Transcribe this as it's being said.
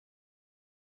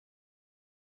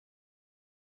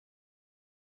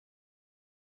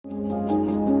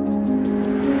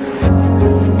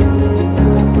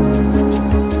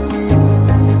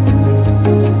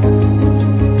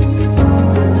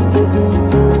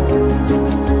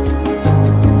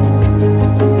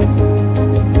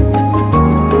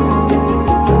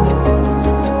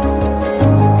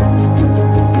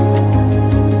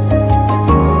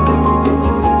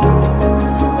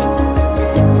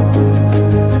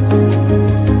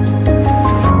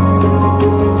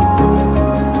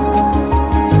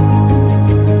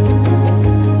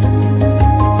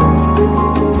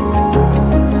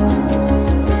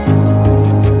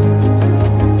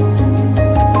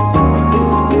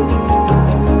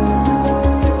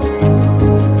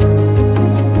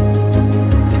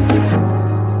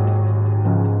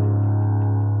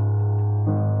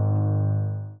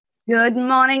Good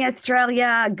morning,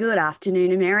 Australia. Good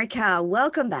afternoon, America.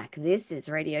 Welcome back. This is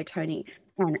Radio Tony,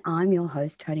 and I'm your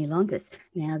host, Tony Lontis.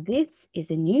 Now, this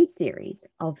is a new series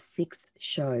of 6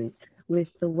 shows with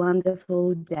the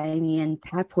wonderful Damien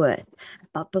Papworth.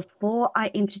 But before I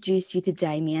introduce you to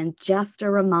Damien, just a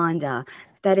reminder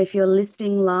that if you're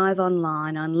listening live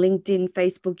online on LinkedIn,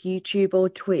 Facebook, YouTube, or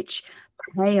Twitch,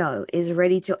 Peo is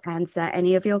ready to answer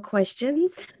any of your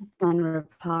questions and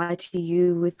reply to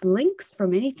you with links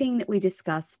from anything that we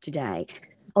discussed today.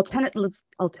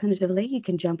 Alternatively, you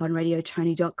can jump on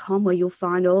radiotony.com where you'll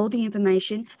find all the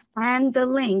information and the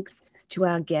links to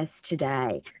our guest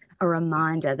today. A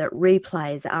reminder that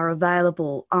replays are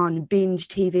available on Binge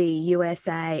TV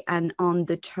USA and on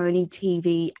the Tony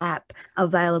TV app,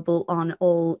 available on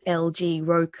all LG,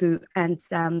 Roku, and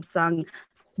Samsung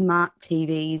smart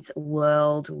TVs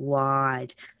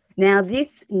worldwide. Now, this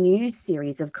new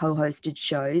series of co-hosted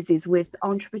shows is with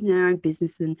entrepreneur and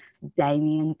businessman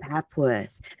Damien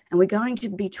Papworth, and we're going to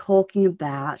be talking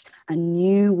about a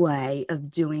new way of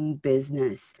doing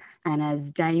business. And as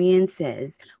Damien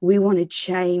says, we want to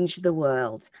change the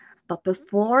world. But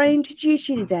before I introduce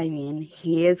you to Damien,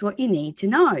 here's what you need to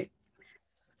know.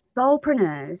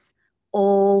 Soulpreneurs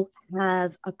all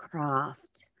have a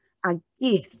craft, a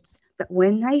gift that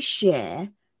when they share,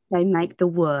 they make the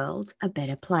world a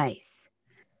better place.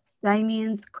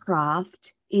 Damien's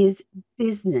craft is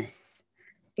business.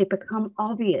 It became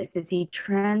obvious as he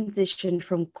transitioned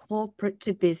from corporate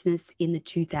to business in the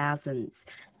 2000s,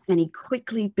 and he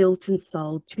quickly built and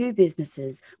sold 2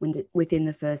 businesses within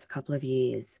the first couple of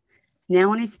years.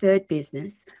 Now on his 3rd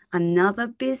business, another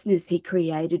business he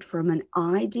created from an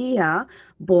idea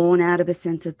born out of a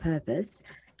sense of purpose,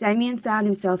 Damien found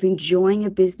himself enjoying a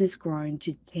business grown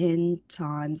to 10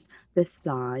 times the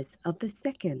size of the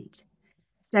second.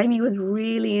 Damien was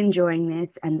really enjoying this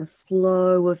and the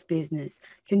flow of business,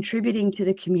 contributing to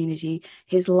the community,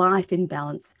 his life in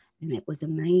balance, and it was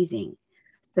amazing.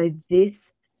 So this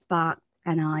sparked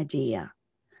an idea.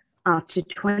 After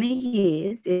 20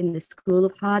 years in the School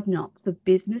of Hard Knocks of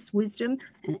business wisdom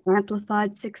and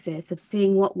amplified success of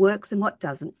seeing what works and what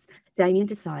doesn't, Damien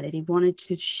decided he wanted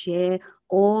to share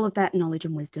all of that knowledge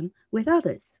and wisdom with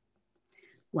others.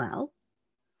 Well,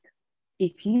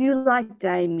 if you're like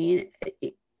Damien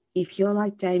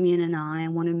and I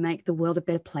and want to make the world a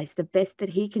better place, the best that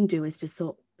he can do is to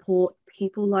support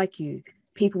people like you,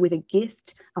 people with a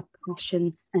gift, a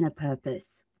passion, and a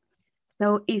purpose.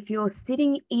 So if you're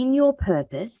sitting in your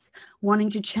purpose, wanting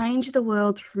to change the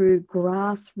world through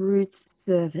grassroots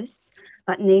service,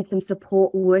 but need some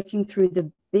support working through the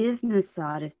business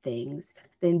side of things,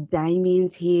 then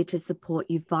Damien's here to support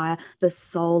you via the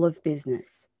soul of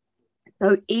business.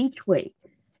 So each week,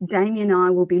 Damien and I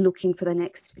will be looking for the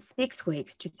next 6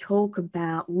 weeks to talk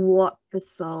about what the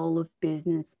soul of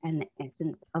business and the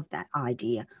essence of that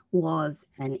idea was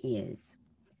and is.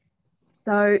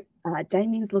 So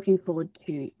Damien's looking forward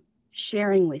to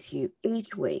sharing with you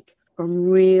each week from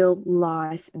real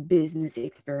life business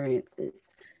experiences.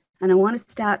 And I want to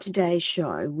start today's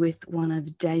show with one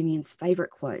of Damien's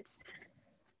favorite quotes.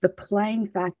 The plain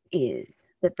fact is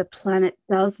that the planet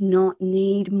does not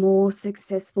need more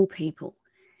successful people.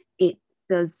 It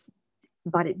does,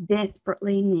 but it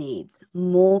desperately needs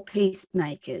more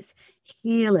peacemakers,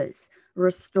 healers,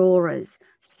 restorers,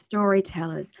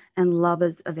 storytellers, and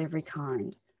lovers of every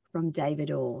kind. From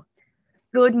David Orr.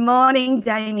 Good morning,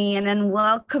 Damien, and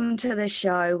welcome to the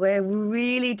show. We're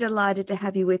really delighted to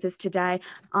have you with us today.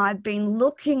 I've been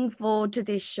looking forward to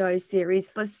this show series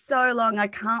for so long, I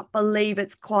can't believe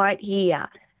it's quite here.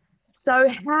 So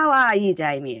how are you,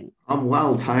 Damien? I'm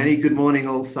well, Tony. Good morning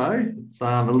also. It's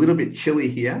a little bit chilly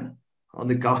here on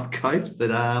the Gold Coast, but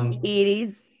it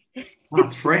is.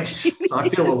 It's fresh, so I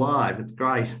feel alive. It's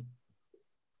great.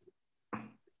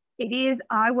 It is.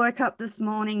 I woke up this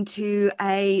morning to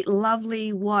a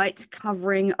lovely white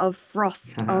covering of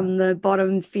frost on the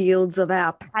bottom fields of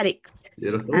our paddocks.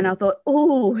 Beautiful. And I thought,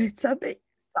 oh, it's a bit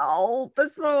cold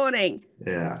this morning.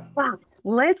 Yeah. But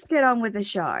let's get on with the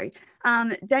show.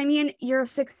 Damien, you're a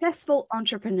successful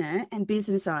entrepreneur and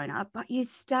business owner, but you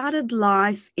started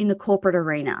life in the corporate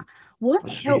arena. What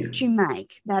helped you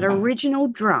make that original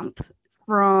jump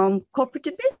from corporate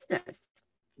to business?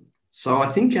 So I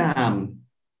think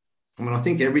I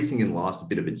think everything in life's a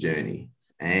bit of a journey,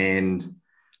 and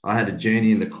I had a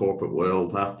journey in the corporate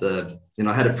world after,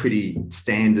 I had a pretty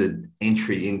standard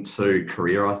entry into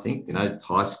career, I think,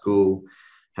 high school,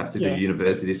 have to do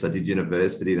university. So I did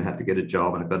university, then have to get a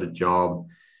job, and I got a job,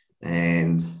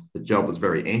 and the job was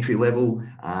very entry level.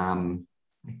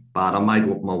 But I made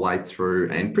my way through,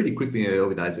 and pretty quickly in the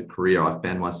early days of career, I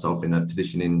found myself in a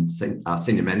position in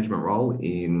senior management role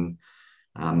in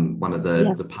one of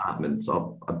the departments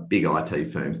of a big IT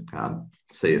firm,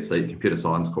 CSC, Computer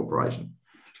Science Corporation.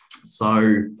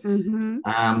 So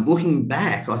looking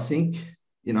back, I think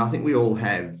we all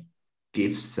have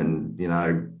gifts and,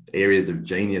 areas of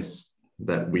genius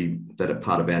that are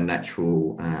part of our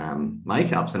natural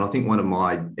makeups. And I think one of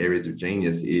my areas of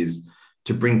genius is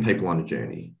to bring people on a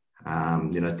journey,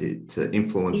 to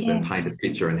influence them, paint a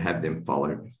picture and have them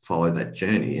follow that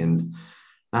journey. And,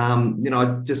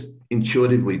 just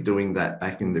intuitively doing that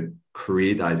back in the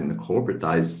career days, in the corporate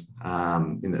days,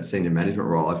 in that senior management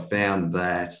role, I found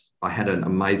that I had an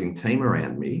amazing team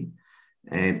around me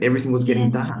and everything was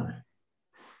getting done.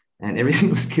 And everything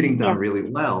was getting done really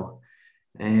well.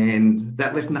 And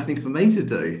that left nothing for me to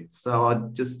do.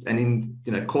 So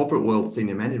in corporate world,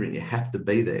 senior management, you have to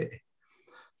be there.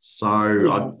 So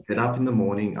I'd get up in the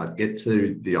morning, I'd get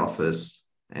to the office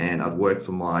and I'd work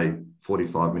for my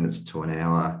 45 minutes to an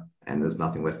hour and there's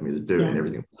nothing left for me to do and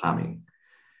everything was humming.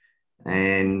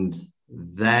 And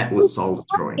that was soul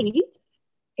destroying.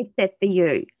 Except for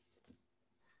you.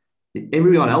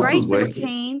 Everyone else was working.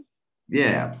 Team.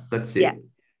 Yeah, that's it. Yeah.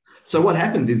 So what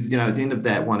happens is, at the end of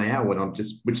that 1 hour,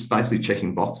 which is basically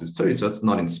checking boxes too. So it's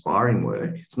not inspiring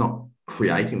work. It's not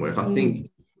creating work. I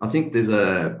think there's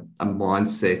a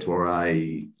mindset or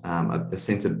a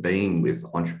sense of being with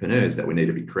entrepreneurs that we need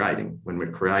to be creating. When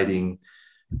we're creating,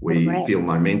 we feel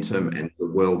momentum and the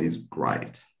world is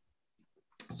great.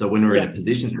 So when we're in a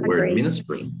position that we're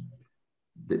administering,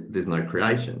 there's no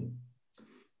creation.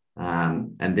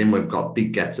 And then we've got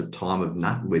big gaps of time of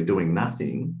nothing. We're doing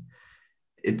nothing.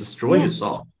 It destroys your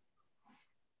soul.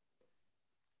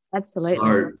 Absolutely.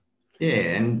 So,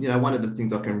 and, one of the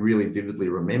things I can really vividly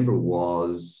remember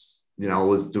was, I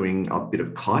was doing a bit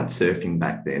of kite surfing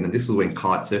back then. And this was when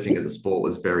kite surfing as a sport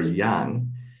was very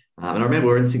young. And I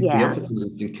remember the office was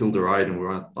in St Kilda Road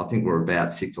and I think we're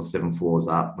about 6 or 7 floors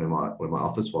up where my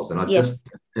office was. And just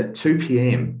at 2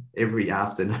 p.m. every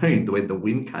afternoon, when the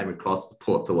wind came across the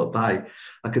Port Phillip Bay,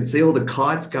 I could see all the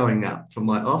kites going up from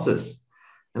my office.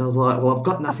 And I was like, well, I've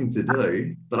got nothing to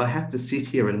do, but I have to sit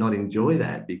here and not enjoy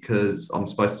that because I'm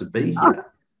supposed to be here.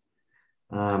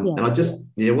 And I just,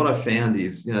 what I found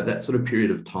is, that sort of period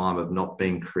of time of not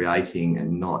being creating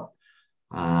and not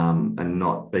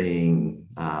being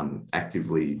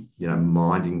actively,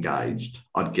 mind engaged,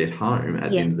 I'd get home at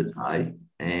the end of the day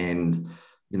and,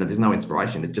 there's no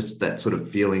inspiration. It's just that sort of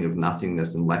feeling of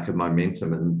nothingness and lack of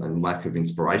momentum and lack of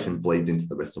inspiration bleeds into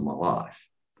the rest of my life.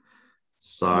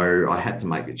 So I had to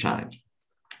make a change.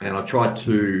 And I tried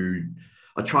to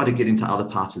get into other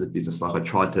parts of the business. Like I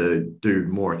tried to do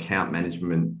more account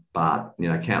management, but,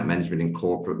 account management in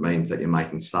corporate means that you're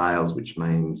making sales, which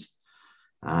means,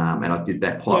 and I did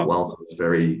that quite well. I was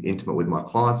very intimate with my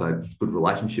clients. I had good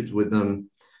relationships with them.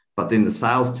 But then the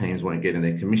sales teams weren't getting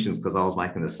their commissions because I was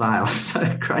making the sales. So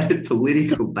it created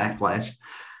political backlash.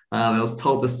 And I was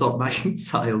told to stop making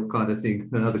sales kind of thing,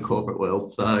 the corporate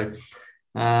world. So,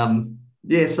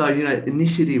 so,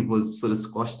 initiative was sort of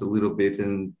squashed a little bit.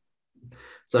 And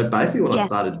so basically what I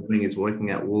started doing is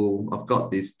working out, well, I've got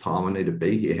this time, I need to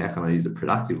be here. How can I use it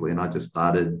productively? And I just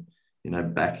started,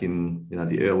 back in,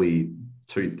 the early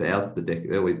 2000,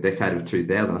 early decade of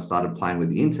 2000, I started playing with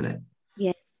the internet.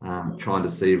 Yes. Trying to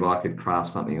see if I could craft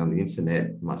something on the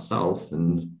internet myself.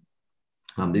 And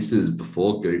this is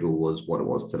before Google was what it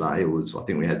was today. I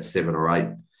think we had 7 or 8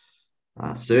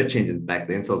 search engines back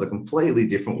then. So it was a completely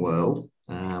different world.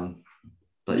 So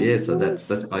that's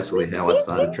basically how I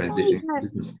started transitioning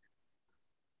business.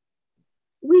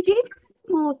 We did have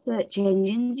more search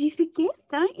engines, you forget,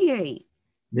 don't you?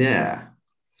 Yeah.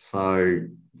 So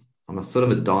I'm a sort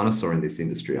of a dinosaur in this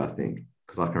industry, I think,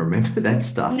 because I can remember that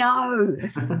stuff. No.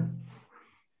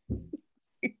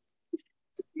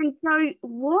 And so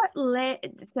what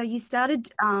led, so you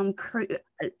started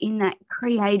in that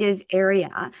creative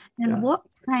area, and what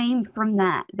came from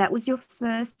that? That was your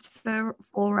first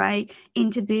foray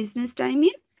into business,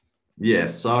 Damien? Yeah,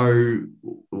 so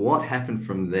what happened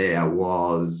from there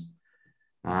was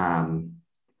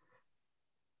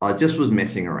I just was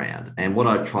messing around, and what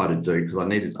I tried to do, because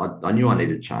I knew I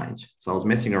needed change. So I was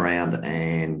messing around,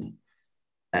 and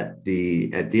at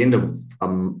the end of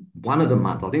one of the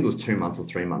months, I think it was 2 months or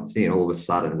 3 months in, all of a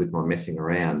sudden with my messing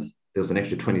around, there was an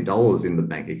extra $20 in the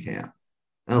bank account.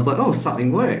 And I was like, oh,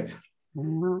 something worked.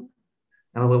 And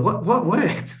I was like, what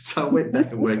worked? So I went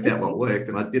back and worked out what worked,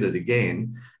 and I did it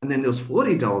again. And then there was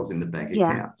 $40 in the bank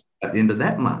account at the end of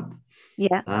that month.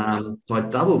 Yeah. So I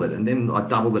doubled it, and then I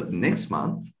doubled it next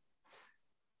month.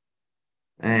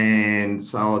 And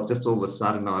so just all of a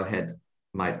sudden I had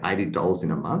made $80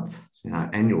 in a month. You know,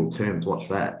 annual terms, what's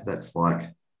that? That's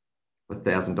like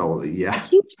 $1,000 a year.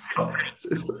 Huge.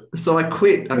 So I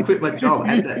quit. I quit my job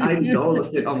at that $80. I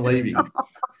said, I'm leaving.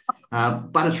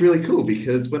 But it's really cool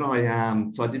because when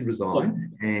so I did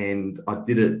resign, and I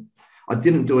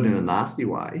didn't do it in a nasty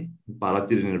way, but I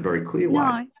did it in a very clear way.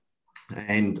 No.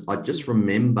 And I just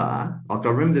remember,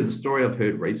 there's a story I've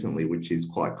heard recently, which is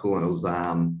quite cool. And it was,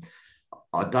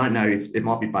 I don't know if it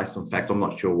might be based on fact. I'm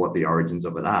not sure what the origins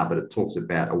of it are, but it talks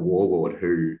about a warlord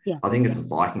who, I think it's a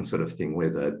Viking sort of thing where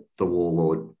the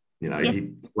warlord, you know,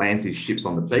 he lands his ships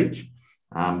on the beach.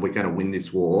 We're going to win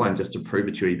this war. And just to prove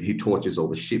it to you, he torches all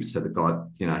the ships. So the guy,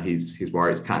 you know, his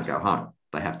warriors can't go home.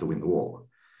 They have to win the war.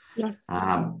 Yes.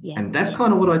 And that's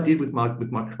kind of what I did with my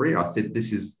career. I said,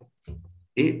 this is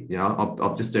it. You know,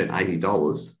 I've just earned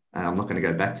 $80. And I'm not going to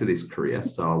go back to this career.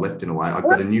 So I left in a way. I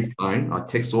got a new phone. I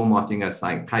text all my things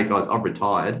saying, hey guys, I've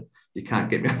retired. You can't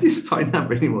get me on this phone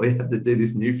number anymore. You have to do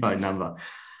this new phone number.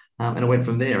 And I went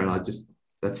from there. And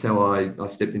that's how I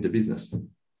stepped into business.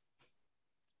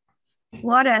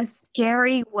 What a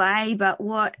scary way, but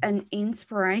what an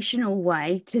inspirational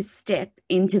way to step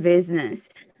into business.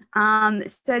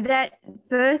 So that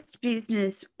first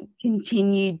business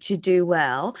continued to do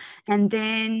well. And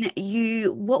then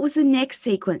what was the next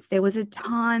sequence? There was a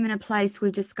time and a place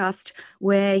we've discussed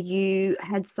where you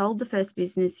had sold the first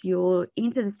business, you're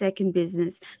into the second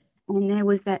business, and there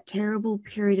was that terrible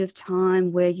period of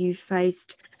time where you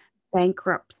faced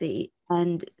bankruptcy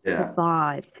and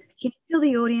survived. Can you tell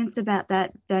the audience about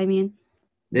that, Damien?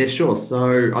 Yeah, sure.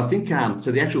 So I think so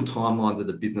the actual timelines of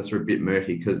the business are a bit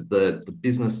murky because the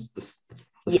business,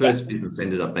 the first business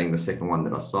ended up being the second one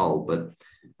that I sold. But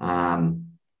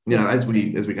you know, as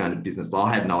we go into business,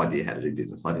 I had no idea how to do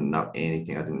business. I didn't know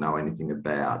anything. I didn't know anything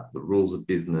about the rules of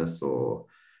business or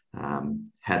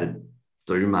how to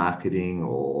do marketing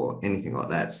or anything like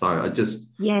that. So I just,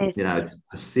 you know, it's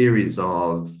a series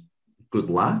of good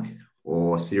luck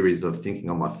or a series of thinking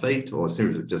on my feet or a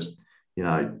series of just, you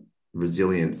know,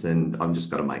 resilience and I'm just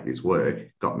got to make this work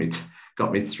got me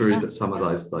through some of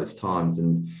those times.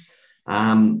 And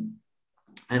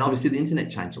obviously the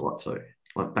internet changed a lot too.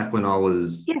 Like back when I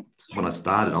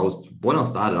started, I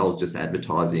was just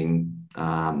advertising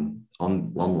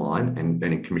online and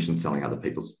earning commission selling other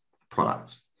people's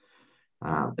products,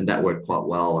 and that worked quite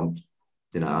well. And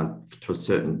you know, to a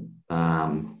certain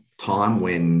time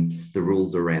when the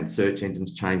rules around search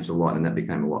engines changed a lot and that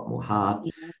became a lot more hard,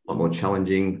 a lot more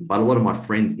challenging. But a lot of my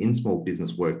friends in small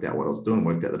business worked out that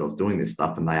I was doing this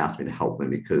stuff, and they asked me to help them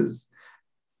because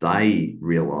they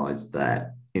realized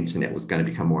that internet was going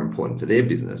to become more important for their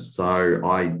business. So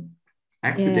I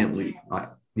accidentally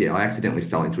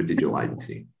fell into a digital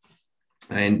agency.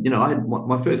 And, you know, I had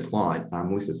my first client,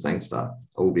 Melissa Sangster,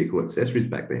 All Vehicle Accessories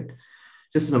back then.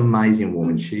 Just an amazing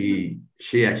woman. She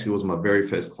actually was my very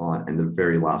first client and the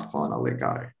very last client I let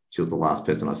go. She was the last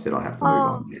person I said I have to move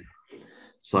on.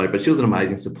 So, but she was an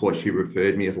amazing support. She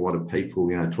referred me with a lot of people,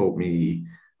 you know, taught me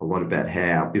a lot about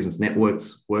how business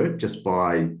networks work just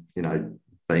by, you know,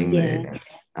 being there.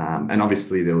 And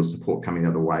obviously there was support coming the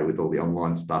other way with all the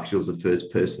online stuff. She was the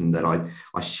first person that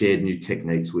I shared new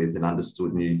techniques with and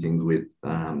understood new things with,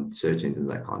 search engines,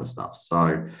 that kind of stuff.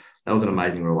 So that was an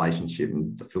amazing relationship,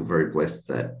 and I feel very blessed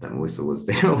that Melissa was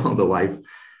there along the way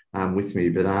with me.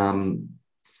 But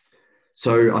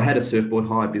so I had a surfboard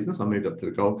hire business. I moved up to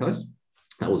the Gold Coast.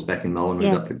 That was back in Melbourne,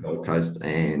 moved up to the Gold Coast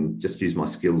and just used my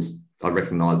skills. I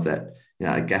recognised that, you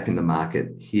know, a gap in the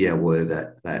market here were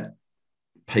that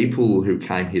people who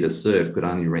came here to surf could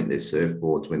only rent their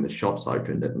surfboards when the shops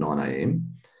opened at 9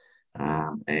 a.m.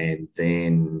 And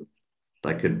then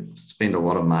they could spend a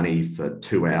lot of money for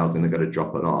 2 hours and they've got to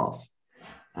drop it off.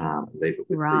 Leave it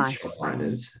with the shop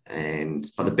owners.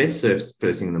 But the best surf's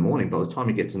first thing in the morning. By the time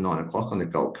you get to 9 o'clock on the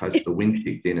Gold Coast, the wind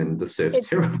kicked in and the surf's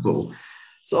terrible.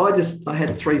 So I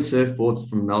had 3 surfboards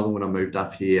from Melbourne when I moved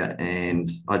up here,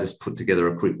 and I just put together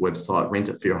a quick website, rent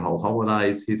it for your whole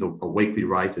holidays. Here's a weekly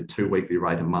rate, a 2-weekly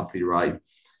rate, a monthly rate.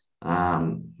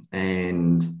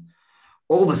 And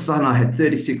all of a sudden I had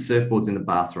 36 surfboards in the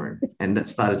bathroom, and that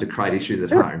started to create issues at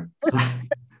home.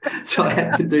 So I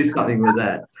had to do something with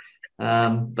that.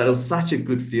 But it was such a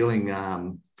good feeling.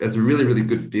 It was a really, really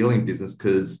good feeling business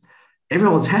because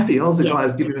everyone was happy. I was the guy who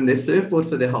was giving them their surfboard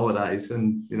for their holidays,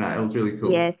 and, you know, it was really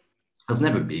cool. It was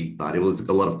never big, but it was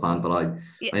a lot of fun. But I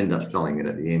ended up selling it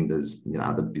at the end as, you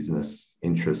know, the business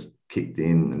interest kicked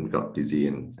in and got busy,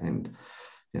 and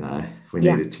you know, we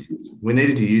needed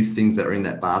to use things that were in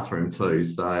that bathroom too.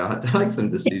 So I had to make some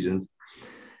decisions.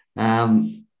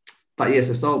 but yes,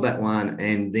 I sold that one,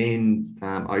 and then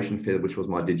Ocean Feather, which was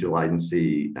my digital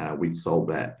agency, we sold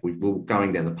that. We were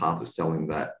going down the path of selling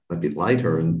that a bit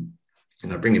later, and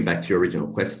bringing back to your original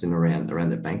question around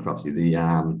the bankruptcy.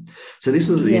 So this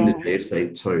was the end of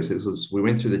GFC too. So we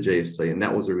went through the GFC, and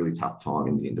that was a really tough time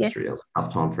in the industry. It was a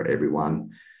tough time for everyone.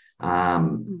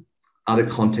 Other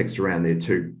context around there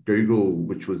too. Google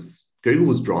was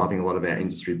driving a lot of our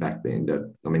industry back then.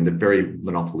 They're very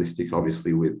monopolistic,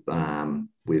 obviously, with how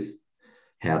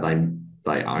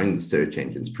they own the search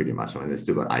engines pretty much. They've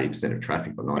still got 80% of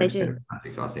traffic or 90% of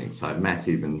traffic, I think. So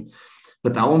massive.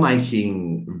 But they were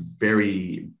making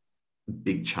very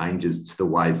big changes to the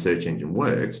way the search engine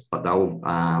works, but they were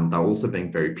also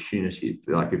being very punitive.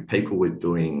 Like if people were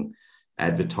doing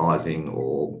advertising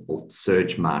or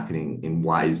search marketing in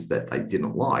ways that they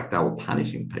didn't like, they were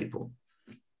punishing people.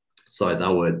 So they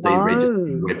were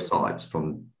deregistering websites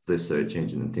from the search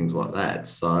engine and things like that.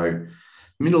 So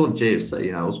middle of GFC,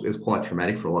 it was quite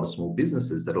traumatic for a lot of small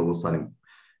businesses that all of a sudden,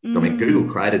 Google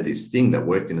created this thing that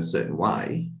worked in a certain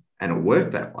way, and it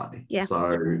worked that way. Yeah.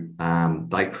 So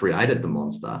they created the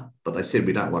monster, but they said,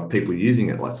 we don't like people using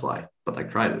it that way, but they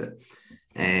created it.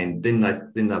 And then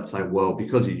they'd say, well,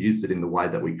 because you used it in the way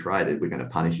that we created, we're going to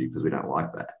punish you because we don't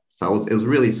like that. So it was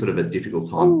really sort of a difficult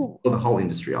time for the whole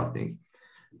industry, I think.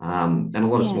 And a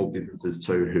lot of small businesses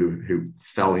too, who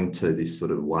fell into this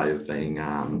sort of way of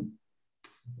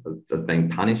being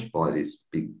punished by this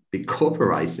big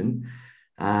corporation.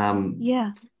 But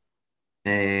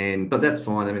that's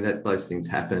fine. Those things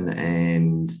happen,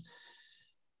 and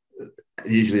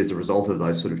usually as a result of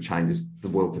those sort of changes, the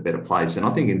world's a better place. And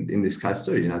I think in this case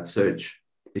too, search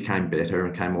became better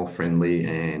and became more friendly,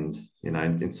 and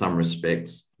in some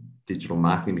respects, digital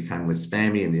marketing became less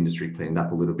spammy, and the industry cleaned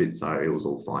up a little bit, so it was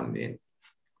all fine in the end,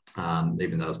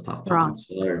 even though it was tough times.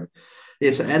 So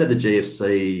out of the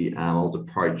GFC, I was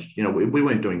approached. We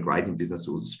weren't doing great in business;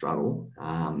 it was a struggle.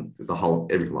 The whole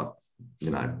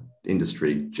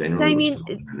industry generally was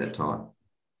struggling at that time.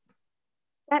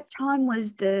 That time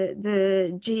was the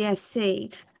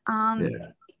GFC.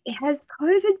 Has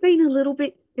COVID been a little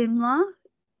bit similar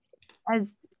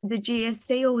as the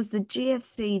GFC, or was the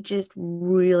GFC just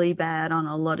really bad on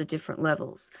a lot of different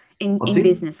levels in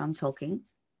business? I'm talking.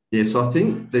 Yeah, so I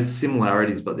think there's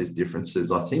similarities, but there's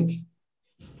differences. I think,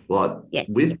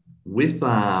 with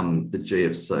the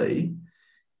GFC,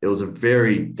 it was a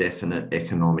very definite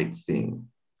economic thing,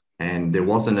 and there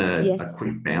wasn't a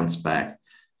quick bounce back.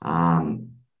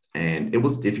 And it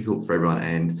was difficult for everyone.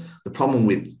 And the problem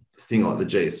with a thing like the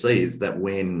GFC is that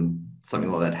when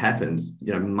something like that happens,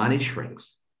 money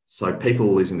shrinks. So people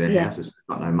are losing their houses, they've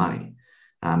got no money.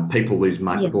 People lose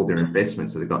much of all their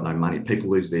investments, so they've got no money. People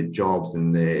lose their jobs,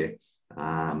 and their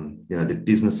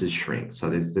businesses shrink. So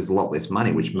there's a lot less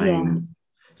money, which means,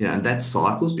 and that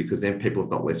cycles, because then people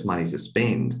have got less money to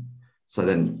spend. So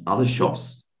then other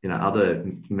shops, other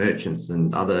merchants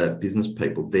and other business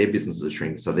people, their businesses are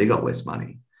shrinking, so they got less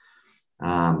money.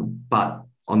 But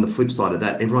on the flip side of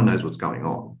that, everyone knows what's going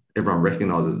on. Everyone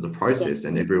recognises the process,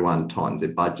 and everyone tightens their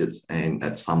budgets and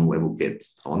at some level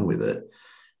gets on with it.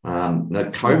 Now,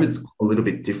 COVID's a little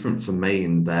bit different for me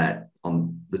in that,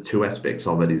 on the two aspects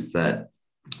of it, is that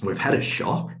we've had a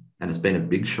shock, and it's been a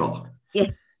big shock.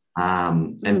 Yes.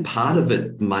 And part of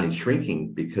it, money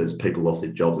shrinking because people lost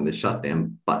their jobs and they're shut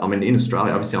down. But in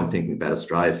Australia, obviously I'm thinking about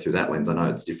Australia through that lens. I know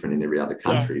it's different in every other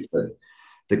country, but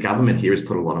the government here has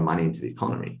put a lot of money into the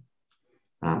economy,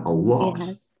 a lot. It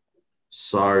has.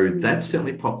 So that's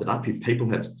certainly propped it up. If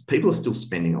people are still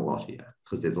spending a lot here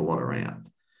because there's a lot around.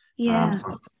 We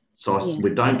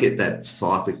don't get that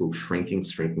cyclical shrinking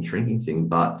thing.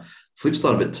 But flip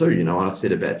side of it too, when I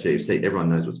said about GFC, everyone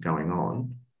knows what's going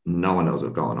on. No one knows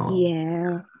what's going on.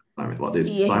 Yeah.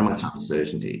 There's so much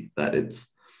uncertainty that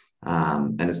it's,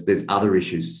 and there's other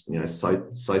issues,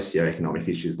 socioeconomic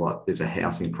issues, like there's a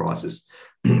housing crisis,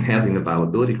 housing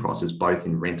availability crisis, both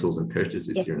in rentals and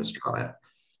purchases here in Australia.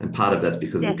 And part of that's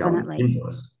because of the government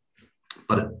stimulus.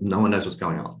 But no one knows what's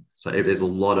going on. So there's a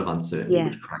lot of uncertainty,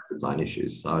 which creates its own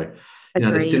issues. So,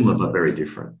 they're similar but very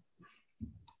different.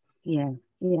 Yeah.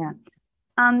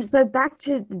 So back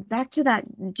to that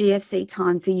GFC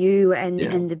time for you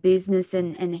and the business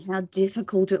and how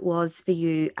difficult it was for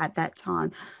you at that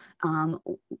time.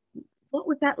 What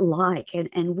was that like,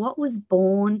 and what was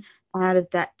born out of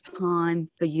that time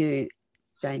for you,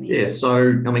 Damien? Yeah,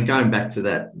 so going back to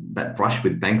that brush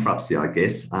with bankruptcy, I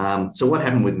guess. So what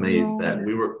happened with me is that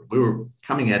we were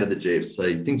coming out of the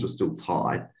GFC, things were still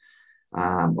tight.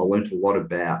 I learned a lot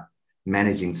about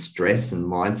managing stress and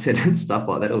mindset and stuff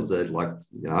like that. It was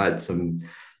I had some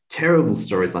terrible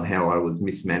stories on how I was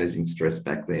mismanaging stress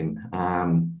back then.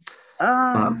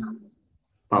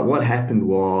 But what happened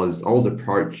was I was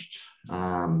approached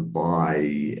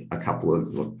by a couple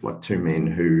of like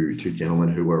two gentlemen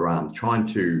who were trying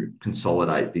to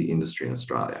consolidate the industry in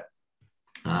Australia.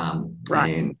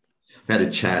 Right. And we had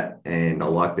a chat, and I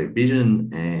liked their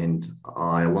vision. And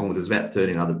I, along with there's about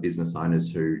 13 other business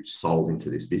owners who sold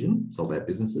into this vision, sold their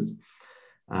businesses.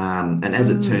 And as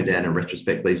it turned out, in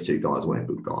retrospect, these two guys weren't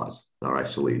good guys. They were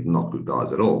actually not good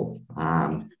guys at all.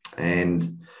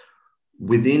 And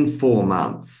within 4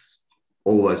 months,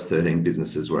 all those 13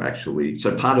 businesses were actually,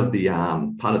 so part of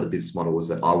the business model was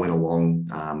that I went along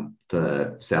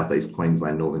for Southeast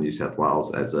Queensland, Northern New South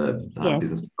Wales as a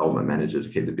business development manager to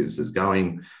keep the businesses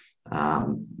going.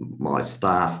 My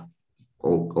staff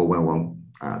all went along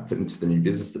fit into the new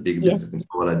business, the bigger business,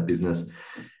 consolidated business.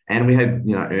 And we had,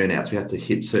 earnouts. We had to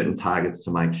hit certain targets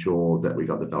to make sure that we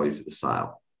got the value for the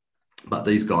sale. But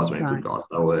these guys weren't good guys.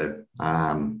 They were, if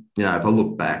I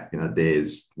look back,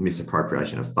 there's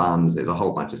misappropriation of funds. There's a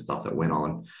whole bunch of stuff that went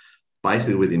on.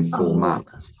 Basically, within 4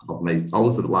 months of me, I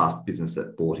was the last business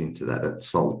that bought into that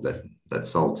sold to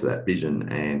that vision.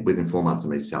 And within 4 months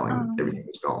of me selling, everything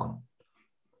was gone.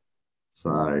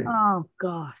 So,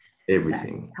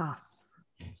 everything.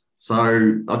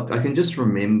 So I can just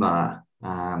remember.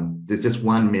 There's just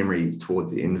one memory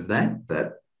towards the end of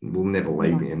that will never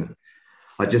leave me. And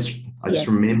I just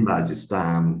remember just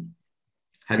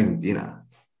having dinner,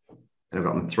 and I've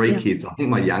got my 3 kids. I think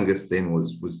my youngest then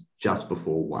was just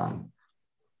before 1,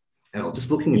 and I was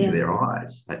just looking into their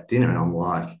eyes at dinner, and I'm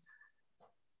like,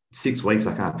 6 weeks,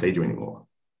 I can't feed you anymore.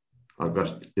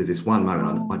 There's this one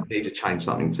moment, I need to change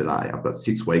something today. I've got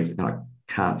 6 weeks and I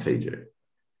can't feed you.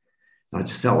 And I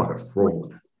just felt like a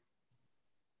fraud.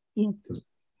 Yeah.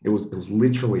 It was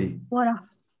literally,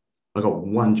 I got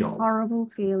one job. Horrible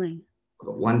feeling. I've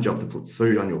got one job to put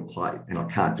food on your plate, and I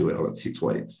can't do it. I've got 6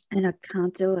 weeks. And I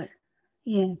can't do it.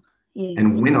 Yeah. Yeah.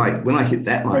 And when I hit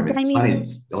that moment, funny,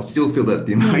 I still feel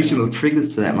the emotional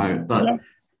triggers to that moment. But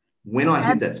when I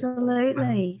hit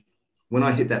when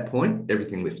I hit that point,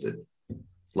 everything lifted.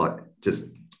 Like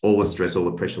just all the stress, all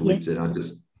the pressure lifted. I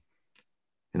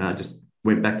just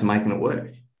went back to making it work.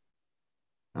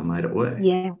 I made it work.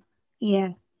 Yeah. Yeah.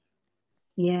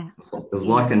 Yeah. It was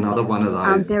like another one of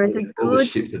those. There is all the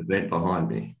shit that went behind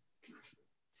me.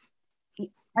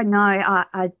 I know.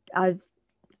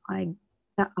 I've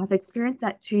experienced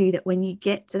that too. That when you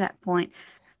get to that point,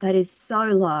 that is so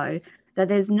low that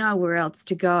there's nowhere else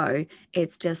to go.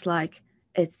 It's just like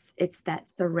it's that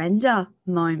surrender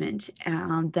moment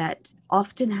that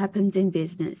often happens in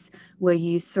business, where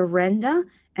you surrender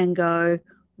and go,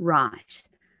 right,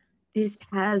 this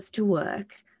has to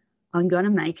work. I'm going to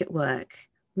make it work.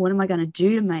 What am I going to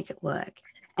do to make it work?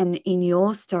 And in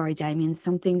your story, Damien,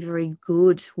 something very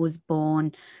good was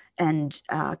born and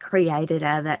created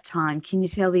out of that time. Can you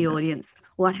tell the audience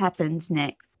what happened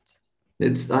next?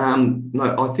 It's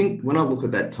no, I think when I look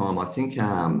at that time, I think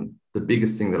the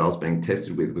biggest thing that I was being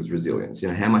tested with was resilience.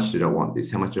 How much did I want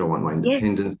this? How much do I want my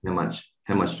independence? How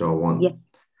much do I want?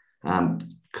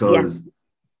 Because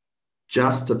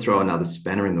just to throw another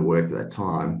spanner in the works at that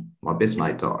time, my best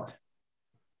mate died.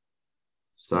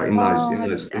 So in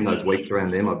those weeks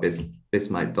around there, my best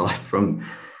mate died from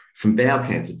bowel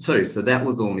cancer too. So that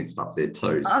was all mixed up there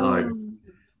too. So,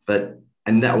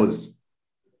 and that was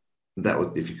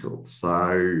difficult.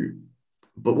 So,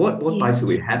 but what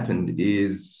basically happened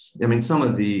is, some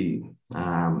of the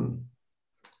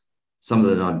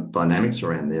dynamics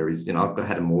around there is, I've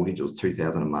had a mortgage. It was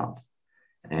 $2,000 a month,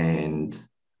 and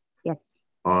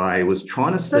I was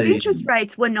trying to see. So interest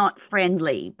rates were not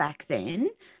friendly back then.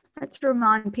 Let's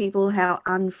remind people how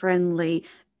unfriendly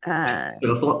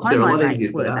home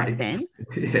rates were back then.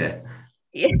 Yeah.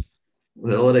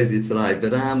 They're a lot easier today.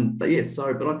 But I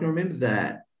can remember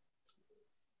that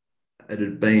it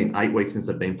had been 8 weeks since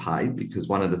I'd been paid, because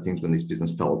one of the things when this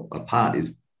business fell apart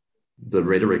is the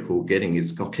rhetoric we're getting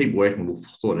is, I'll keep working, we'll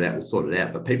sort it out.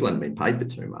 But people hadn't been paid for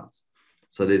 2 months.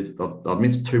 So I've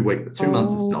missed 2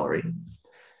 months of salary.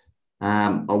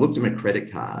 I looked at my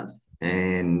credit card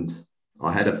and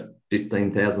I had a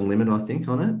 15,000 limit, I think,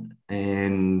 on it.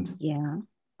 And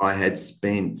I had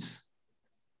spent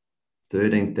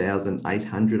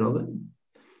 13,800 of it.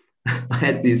 I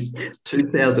had this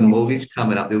 2,000 mortgage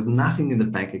coming up. There was nothing in the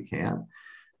bank account.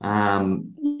 I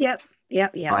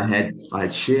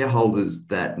had shareholders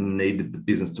that needed the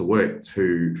business to work,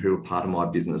 who were part of my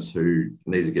business, who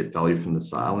needed to get value from the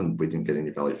sale, and we didn't get any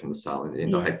value from the sale in the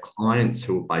end. I had clients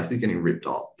who were basically getting ripped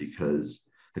off because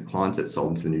the clients that sold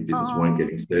into the new business weren't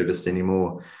getting serviced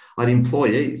anymore. I had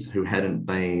employees who hadn't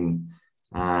been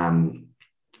paid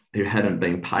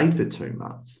for 2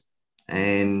 months,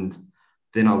 and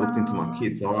then I looked into my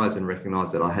kids' eyes and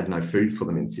recognized that I had no food for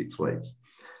them in 6 weeks.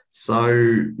 So,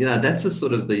 you know, that's a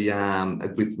sort of the,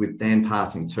 with Dan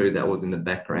passing too, that was in the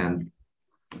background.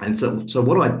 And so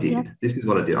what I did, this is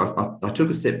what I did. I took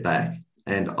a step back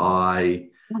and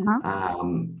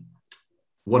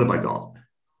what have I got?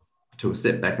 I took a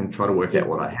step back and tried to work out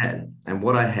what I had. And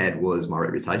what I had was my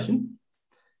reputation.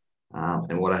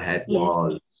 And what I had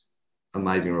was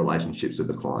amazing relationships with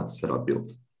the clients that I built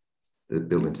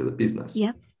into the business.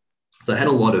 Yeah. So I had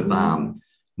a lot of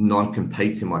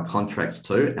non-competes in my contracts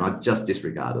too, and I just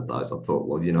disregarded those. I thought,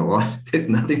 well, you know what? There's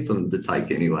nothing for them to take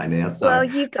anyway now. So well,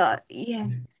 you got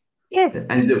and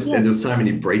there was so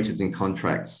many breaches in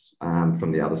contracts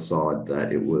from the other side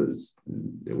that it was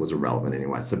irrelevant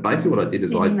anyway. So basically, what I did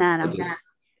is I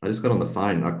just got on the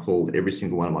phone. I called every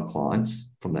single one of my clients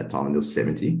from that time, and there was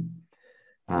 70.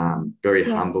 Very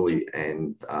humbly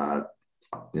and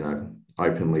you know,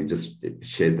 openly just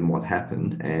shared them what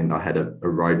happened, and I had a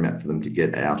roadmap for them to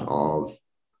get out of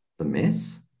the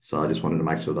mess. So I just wanted to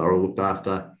make sure they were all looked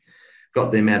after,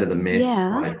 got them out of the mess.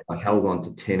 I held on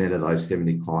to 10 out of those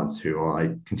 70 clients who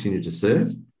I continued to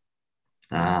serve.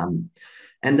 And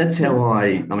that's how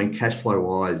I mean, cash flow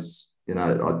wise, you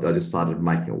know, I just started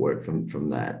making it work from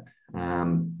that.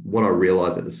 What I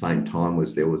realized at the same time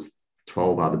was there was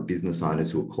 12 other business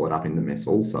owners who were caught up in the mess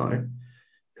also,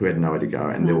 who had nowhere to go,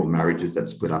 and there were marriages that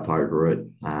split up over it.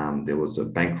 There was a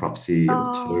bankruptcy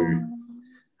or two.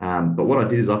 But what I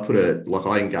did is I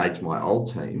engaged my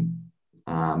old team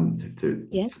for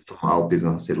my old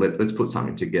business. I said, let's put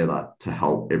something together to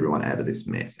help everyone out of this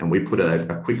mess. And we put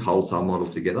a quick wholesale model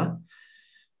together.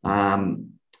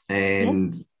 And,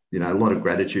 you know, a lot of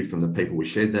gratitude from the people we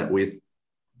shared that with.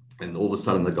 And all of a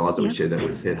sudden, the guys that we shared that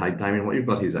with said, hey, Damien, what you've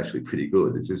got here is actually pretty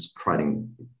good. This is creating,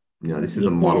 you know, this is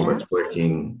a model that's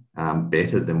working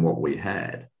better than what we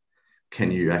had.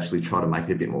 Can you actually try to make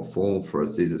it a bit more formal for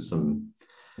us? These are some,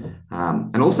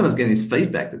 and also I was getting this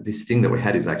feedback that this thing that we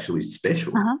had is actually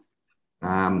special.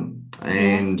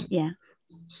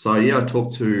 So, I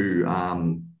talked to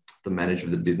the manager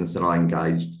of the business that I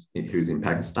engaged, who's in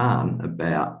Pakistan,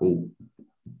 about, well,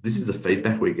 this is the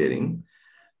feedback we're getting.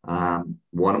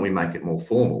 Why don't we make it more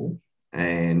formal?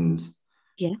 And,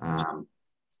 you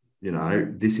know,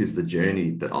 this is the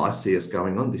journey that I see us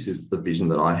going on. This is the vision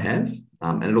that I have.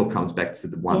 And it all comes back to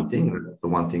the one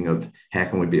thing of how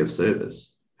can we be of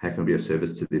service? How can we be of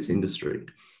service to this industry?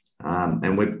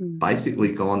 And we've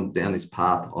basically gone down this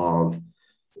path of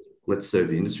let's serve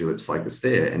the industry, let's focus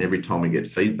there. And every time we get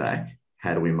feedback,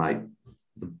 how do we make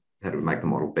the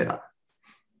model better?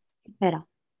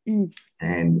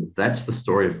 And that's the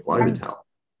story of Globotel.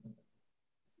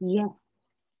 Yes.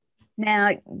 Now,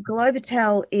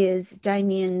 Globotel is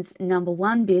Damien's number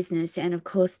one business. And of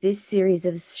course, this series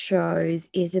of shows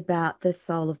is about the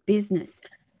soul of business.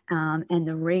 And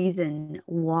the reason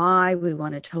why we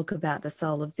want to talk about the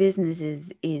soul of business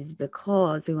is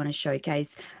because we want to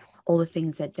showcase all the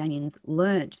things that Damien's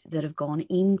learnt that have gone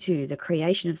into the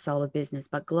creation of Soul of Business.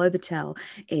 But Globotel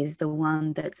is the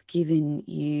one that's given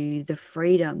you the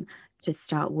freedom to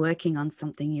start working on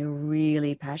something you're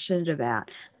really passionate about.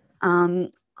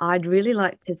 I'd really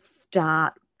like to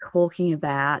start talking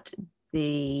about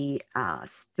the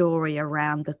story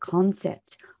around the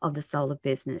concept of the Soul of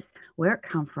Business, where it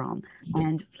come from,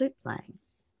 and flute playing.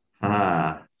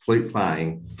 Flute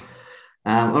playing.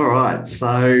 All right. So,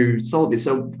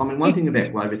 I mean, one thing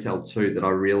about Globotel too that I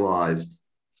realised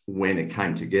when it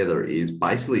came together is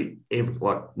basically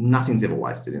nothing's ever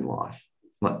wasted in life.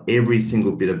 Like every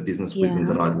single bit of business wisdom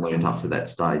that I'd learned up to that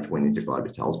stage went into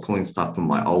Globotel. I was pulling stuff from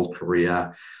my old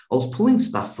career. I was pulling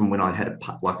stuff from when I had a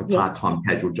part-time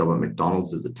casual job at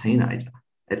McDonald's as a teenager.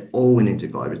 It all went into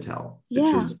Globotel,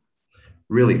 which was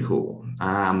really cool.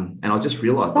 And I just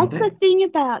realised that's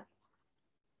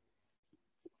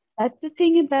the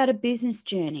thing about a business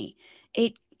journey.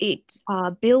 It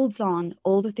builds on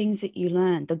all the things that you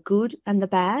learn, the good and the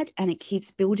bad, and it keeps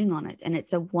building on it. And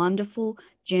it's a wonderful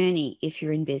journey if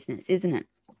you're in business, isn't it?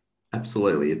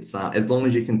 Absolutely. It's as long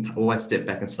as you can always step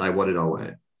back and say, what did I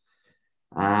learn?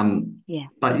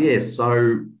 But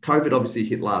so COVID obviously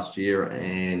hit last year,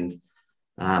 and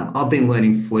I've been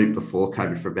learning flute before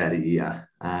COVID for about a year.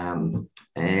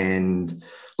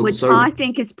 Which I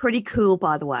think is pretty cool,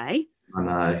 by the way. I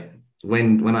know.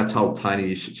 When I told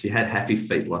Tony she had happy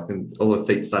feet, and all her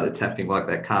feet started tapping like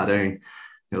that cartoon.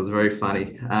 It was very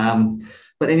funny.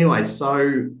 But anyway,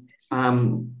 so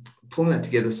pulling that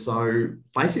together. So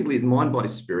basically, the mind, body,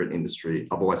 spirit industry,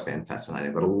 I've always found fascinating.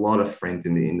 I've got a lot of friends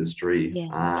in the industry.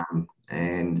 But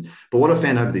what I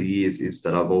found over the years is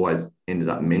that I've always ended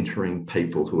up mentoring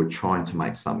people who are trying to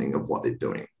make something of what they're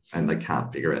doing. and they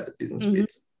can't figure out the business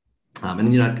bits.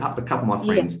 And, you know, a couple of my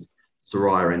friends,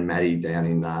 Soraya and Maddie down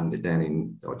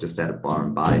in or just out of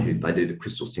Byron Bay, who they do the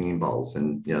Crystal Singing Bowls,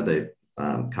 and, you know, they're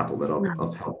a couple that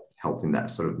I've helped in that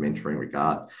sort of mentoring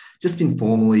regard. Just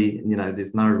informally, you know,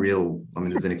 there's no real, I mean,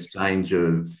 there's an exchange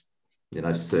of, you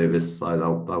know, service. So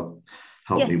they'll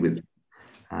help me with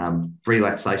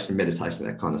relaxation, meditation,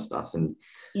 that kind of stuff. And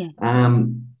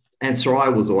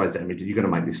Soraya was always at me, you're going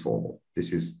to make this formal.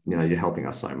 This is, you know, you're helping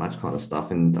us so much kind of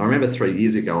stuff. And I remember 3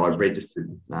 years ago, I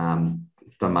registered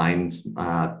domains,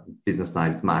 business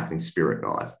names, Marketing Spirit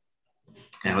Guide.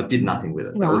 And I did nothing with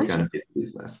it. That was going to be a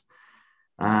business.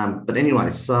 But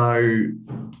anyway, so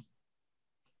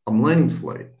I'm learning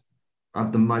flute. I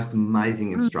have the most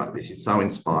amazing instructor. She's so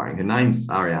inspiring. Her name's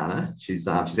Ariana. She's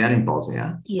out in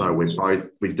Bosnia. So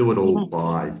we do it all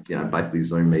by, you know, basically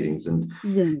Zoom meetings. And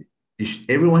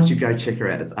everyone should go check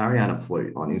her out. It's Ariana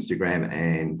Flute on Instagram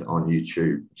and on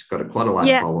YouTube. She's got quite a large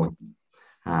following,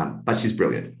 but she's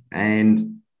brilliant.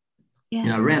 And, you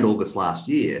know, around August last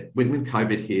year, when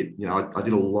COVID hit, you know, I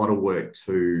did a lot of work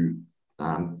to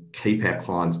keep our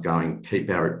clients going, keep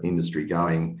our industry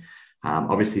going.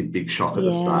 Obviously, big shock at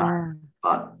the start,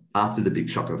 but after the big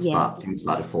shock at the start, things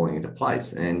started falling into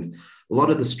place. And a lot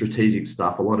of the strategic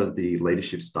stuff, a lot of the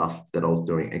leadership stuff that I was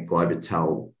doing at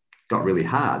Globotel got really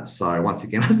hard. So once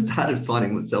again, I started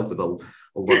finding myself with a lot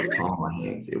of time on my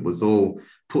hands. It was all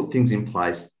put things in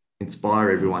place, inspire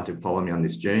everyone to follow me on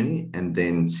this journey, and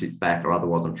then sit back, or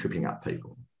otherwise I'm tripping up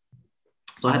people.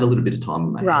 So I had a little bit of time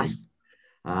on my hands.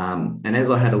 And as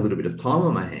I had a little bit of time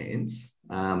on my hands,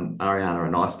 Ariana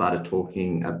and I started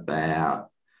talking about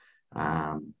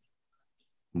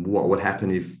what would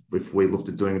happen if we looked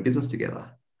at doing a business together.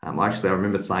 Actually, I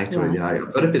remember saying to her, you know,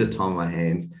 I've got a bit of time on my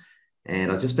hands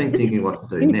and I've just been thinking what to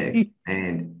do next.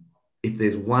 And if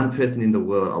there's one person in the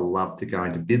world I love to go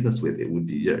into business with, it would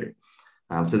be you.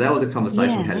 So that was a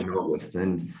conversation we had in August.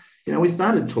 And, you know, we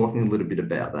started talking a little bit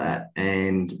about that.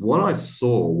 And what I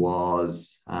saw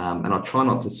was, and I try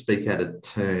not to speak out of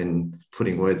turn,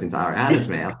 putting words into Ariana's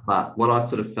mouth, but what I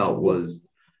sort of felt was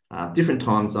different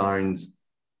time zones,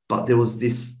 but there was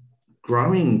this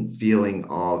growing feeling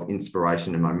of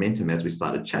inspiration and momentum as we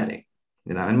started chatting,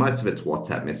 you know, and most of it's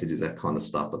WhatsApp messages, that kind of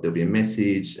stuff, but there'll be a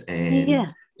message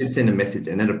and she'd send a message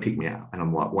and it'll pick me up and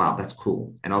I'm like, wow, that's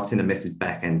cool. And I'll send a message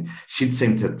back and she'd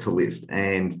seem to lift.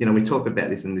 And, you know, we talk about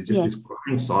this and there's just this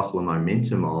growing cycle of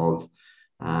momentum of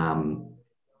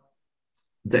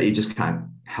that you just can't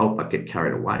help but get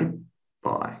carried away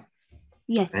by.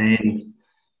 Yes. And,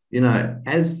 you know,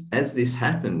 as this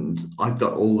happened, I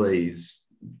got all these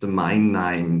domain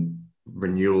name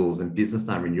renewals and business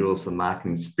name renewals for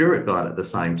Marketing Spirit Guide at the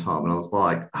same time. And I was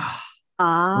like,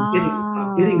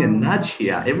 I'm getting a nudge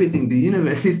here. Everything, the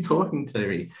universe is talking to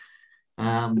me.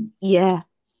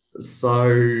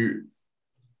 So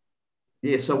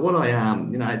what I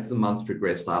you know, as the months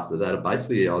progressed after that,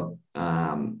 basically I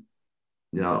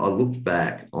you know, I looked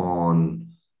back on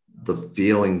the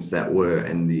feelings that were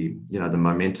and the, you know, the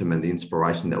momentum and the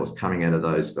inspiration that was coming out of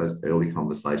those early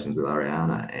conversations with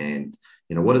Ariana, and,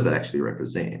 you know, what does that actually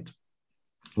represent?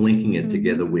 Linking it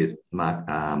together with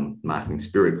Marketing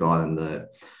Spirit Guide and the,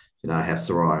 you know, how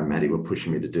Soraya and Maddie were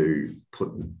pushing me to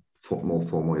put more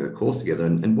formally the course together.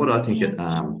 And what I think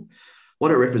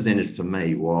what it represented for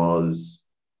me was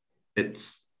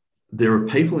there are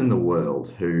people in the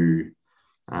world who,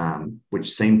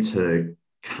 which seem to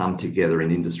come together in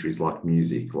industries like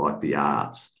music, like the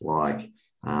arts, like,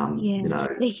 you know,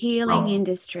 the healing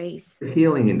industries. The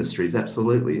healing industries,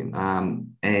 absolutely.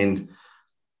 And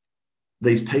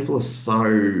these people are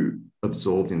so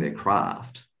absorbed in their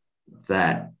craft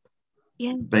that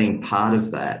being part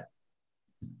of that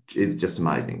is just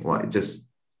amazing. Like just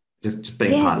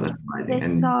being part of that's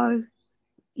amazing.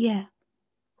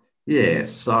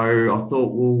 So I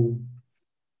thought, well,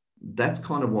 that's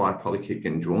kind of why I probably keep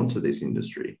getting drawn to this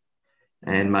industry.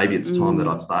 And maybe it's time that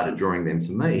I started drawing them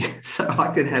to me so I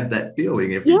could have that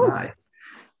feeling every day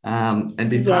and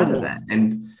be part of that.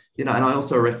 And, you know, and I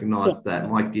also recognize that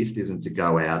my gift isn't to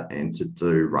go out and to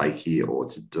do Reiki or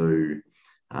to do,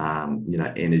 you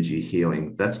know, energy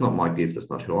healing. That's not my gift.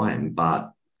 That's not who I am.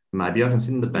 But maybe I can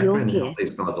sit in the background and help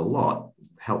these guys a lot,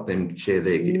 help them share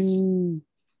their gifts.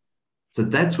 So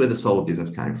that's where the Soul of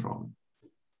Business came from.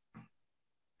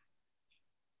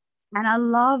 And I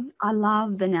love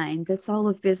the name, the Soul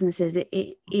of Businesses.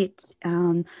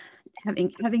 Having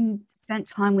spent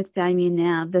time with Damien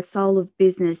now, the Soul of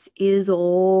Business is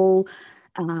all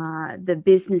the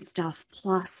business stuff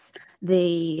plus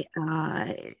the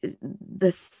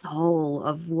soul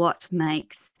of what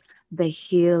makes the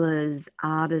healers,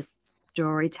 artists,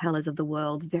 storytellers of the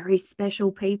world, very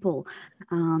special people.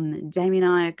 Damien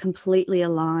and I are completely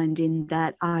aligned in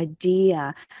that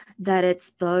idea that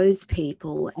it's those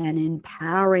people and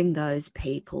empowering those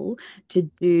people to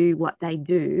do what they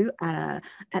do at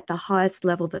the highest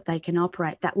level that they can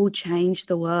operate that will change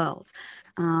the world.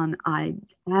 I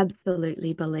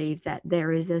absolutely believe that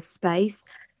there is a space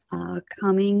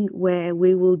coming where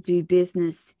we will do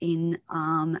business in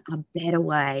a better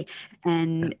way.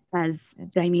 And as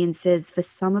Damien says, for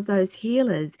some of those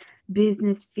healers,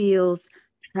 business feels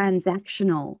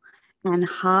transactional and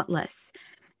heartless.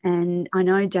 And I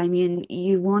know, Damien,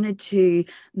 you wanted to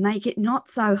make it not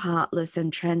so heartless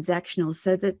and transactional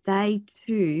so that they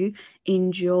too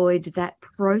enjoyed that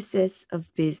process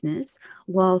of business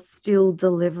while still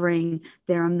delivering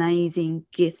their amazing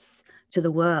gifts to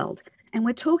the world. And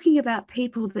we're talking about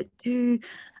people that do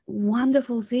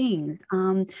wonderful things.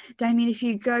 Damien, if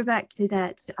you go back to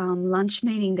that lunch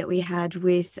meeting that we had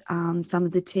with some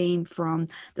of the team from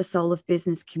the Soul of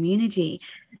Business community,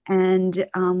 and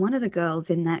one of the girls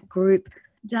in that group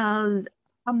does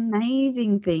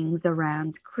amazing things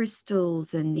around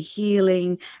crystals and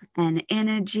healing and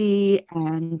energy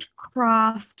and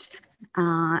craft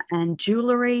and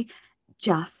jewelry,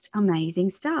 just amazing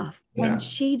stuff. Yeah. And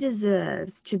she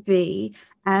deserves to be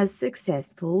as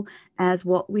successful as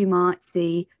what we might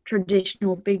see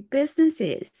traditional big business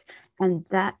is. And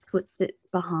that's what sits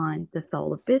behind the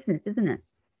soul of business, isn't it?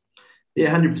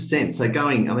 Yeah, 100%. So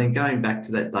going back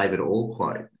to that David Orr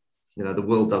quote, the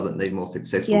world doesn't need more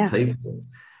successful people.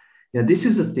 This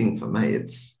is a thing for me.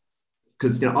 It's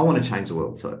because, I want to change the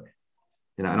world too.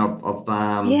 And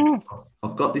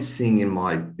I've got this thing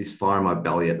this fire in my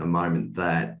belly at the moment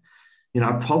that,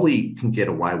 I probably can get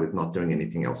away with not doing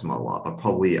anything else in my life.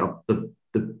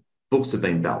 The books have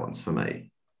been balanced for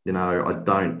me. I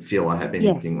don't feel I have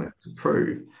anything left to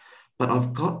prove, but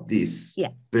I've got this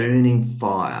burning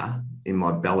fire in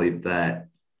my belly that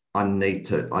I need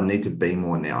to be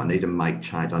more now. I need to make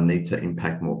change. I need to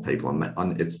impact more people.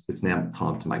 It's now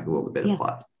time to make the world a better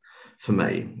place for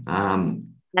me.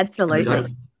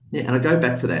 Absolutely. And I go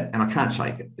back to that and I can't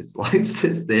shake it. It's like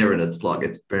it's there and it's like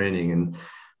it's burning. And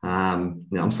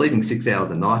I'm sleeping 6 hours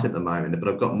a night at the moment,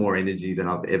 but I've got more energy than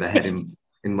I've ever had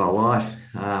in my life.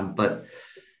 But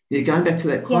going back to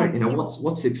that quote,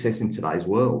 what's success in today's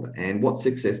world? And what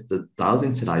success does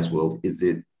in today's world is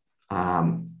it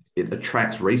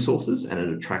attracts resources and it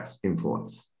attracts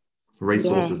influence.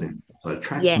 Resources, so it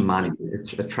attracts money,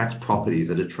 it attracts properties,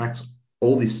 it attracts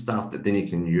all this stuff that then you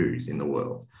can use in the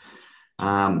world.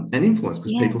 And influence,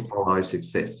 because people follow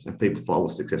success and people follow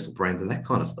successful brands and that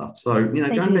kind of stuff. So, going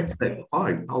back to that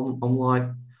quote, I'm like,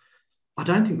 I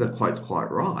don't think that quote's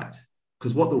quite right,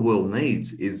 because what the world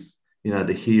needs is,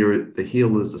 the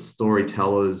healers, the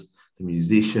storytellers, the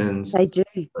musicians,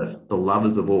 the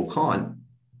lovers of all kind.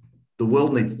 The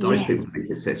world needs those people to be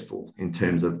successful in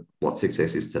terms of what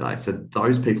success is today. So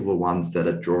those people are the ones that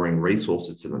are drawing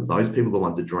resources to them. Those people are the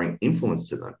ones that are drawing influence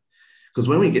to them. Because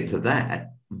when we get to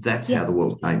that, that's how the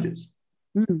world changes.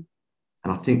 And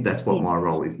I think that's what my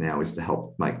role is now, is to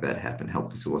help make that happen,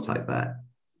 help facilitate that.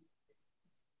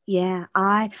 Yeah,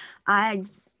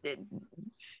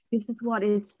 this is what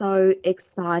is so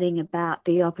exciting about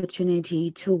the opportunity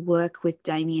to work with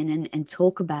Damien and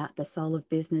talk about the soul of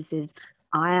businesses.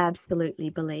 I absolutely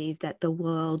believe that the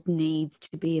world needs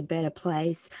to be a better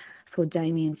place for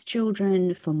Damien's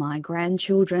children, for my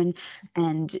grandchildren,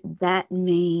 and that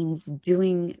means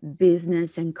doing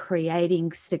business and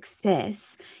creating success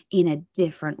in a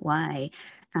different way.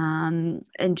 And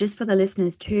just for the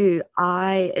listeners too,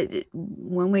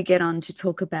 when we get on to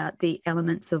talk about the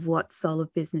elements of what Soul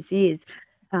of Business is,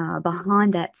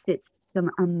 behind that sits some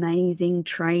amazing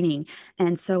training.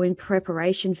 And so in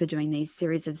preparation for doing these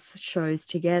series of shows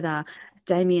together,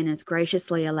 Damien has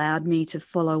graciously allowed me to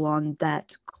follow on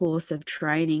that course of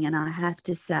training. And I have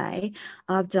to say,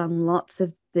 I've done lots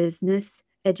of business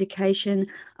education.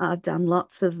 I've done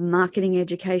lots of marketing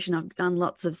education. I've done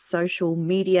lots of social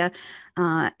media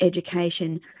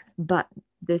education. But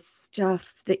the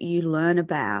stuff that you learn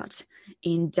about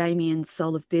in Damien's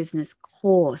Soul of Business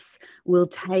course will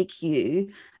take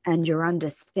you and your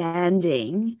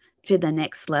understanding to the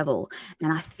next level.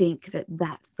 And I think that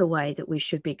that's the way that we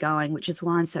should be going, which is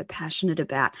why I'm so passionate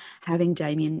about having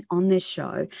Damien on this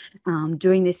show,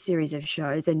 doing this series of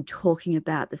shows and talking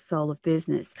about the soul of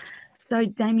business. So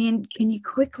Damien, can you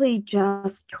quickly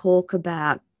just talk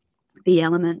about the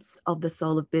elements of the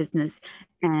soul of business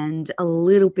and a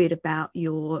little bit about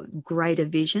your greater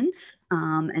vision?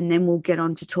 And then we'll get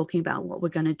on to talking about what we're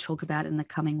going to talk about in the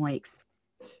coming weeks.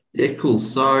 Yeah, cool.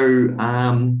 So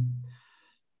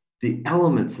the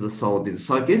elements of the solar business.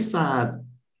 So I guess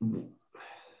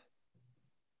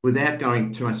without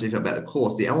going too much detail about the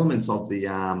course, the elements of the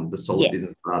solar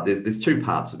business are there's two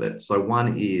parts of it. So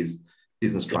one is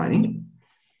business training,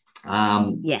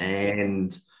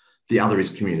 and the other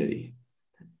is community.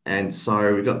 And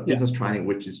so we've got business training,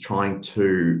 which is trying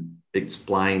to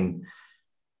explain.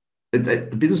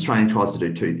 The business training tries to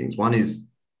do two things. One is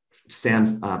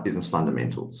sound business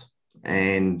fundamentals,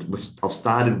 and I've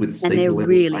started with seeker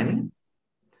level training.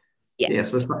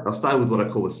 So I've started with what I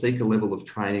call a seeker level of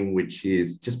training, which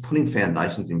is just putting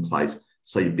foundations in place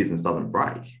so your business doesn't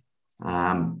break.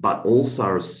 But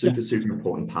also a super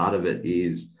important part of it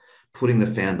is putting the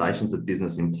foundations of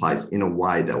business in place in a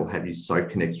way that will have you so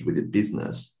connected with your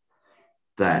business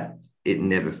that it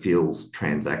never feels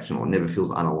transactional, it never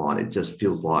feels unaligned. It just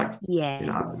feels like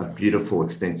a beautiful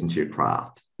extension to your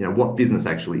craft. What business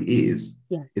actually is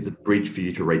a bridge for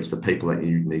you to reach the people that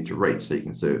you need to reach so you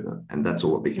can serve them. And that's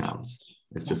all it becomes.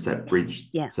 It's just that bridge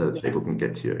so that people can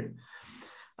get to you.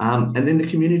 And then the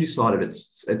community side of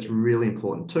it's really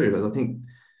important too. Because I think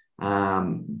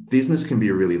business can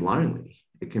be really lonely.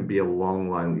 It can be a long,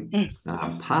 lonely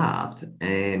path.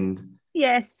 And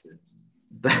that's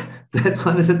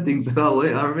one of the things that I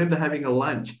learned. I remember having a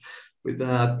lunch with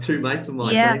two mates of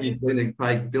mine, Damien Flynn and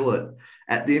Craig Billett,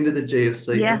 at the end of the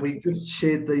GFC, and we just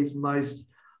shared these most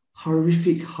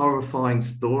horrific, horrifying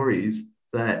stories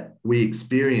that we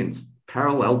experienced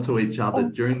parallel to each other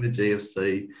during the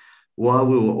GFC while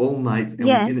we were all mates, and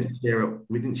we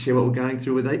didn't share what we're going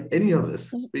through with any of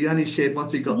us. We only shared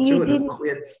once we got through it. It's like we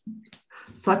had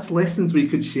such lessons we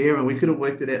could share, and we could have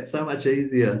worked it out so much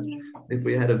easier if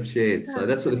we had have shared. So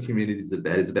that's what the community is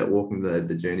about. It's about walking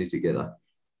the journey together.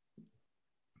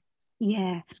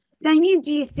 Yeah. Damien,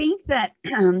 do you think that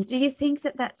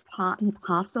that's part and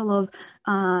parcel of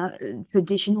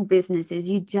traditional businesses?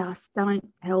 You just don't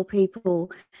tell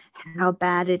people how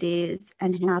bad it is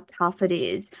and how tough it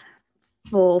is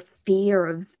for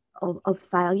fear of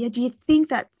failure. Do you think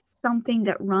that's something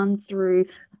that runs through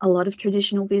a lot of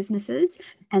traditional businesses,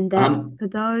 and that for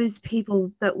those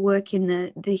people that work in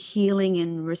the healing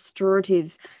and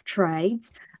restorative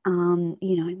trades,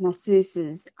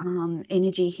 masseuses,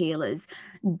 energy healers,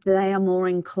 they are more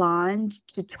inclined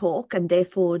to talk and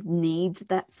therefore need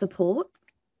that support?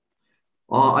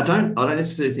 I don't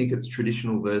necessarily think it's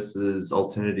traditional versus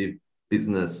alternative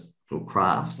business or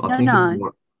crafts. I think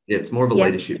it's more of a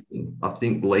leadership thing. I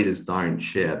think leaders don't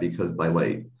share because they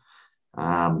lead.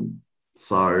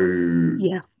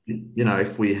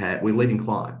 If we're leading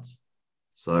clients.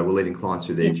 So we're leading clients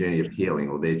through their journey of healing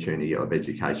or their journey of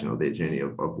education or their journey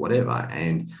of whatever.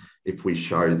 And if we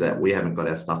show that we haven't got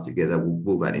our stuff together,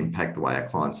 will that impact the way our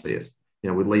clients see us?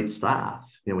 We lead staff.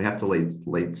 We have to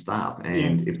lead staff.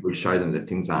 And if we show them that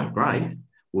things aren't great,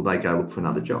 will they go look for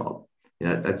another job?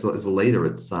 As a leader,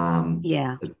 it's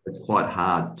quite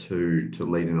hard to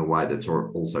lead in a way that's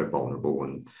also vulnerable.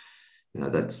 And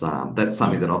that's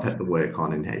something that I've had to work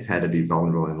on, and has had to be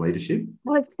vulnerable in leadership.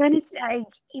 I was going to say,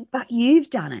 but you've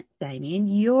done it, Damien.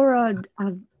 You're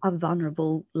a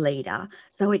vulnerable leader,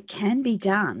 so it can be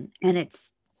done, and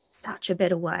it's such a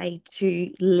better way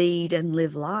to lead and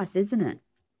live life, isn't it?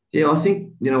 Yeah, I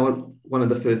think, one of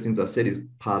the first things I said is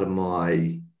part of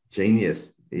my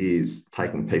genius is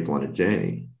taking people on a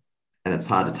journey, and it's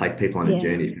hard to take people on a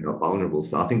journey if you're not vulnerable.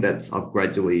 So I think I've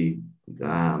gradually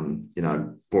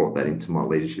brought that into my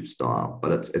leadership style,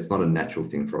 but it's not a natural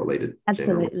thing for a leader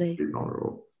absolutely to be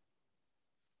vulnerable.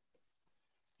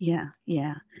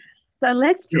 So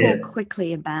let's talk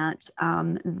quickly about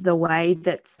the way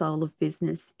that Soul of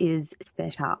Business is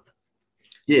set up.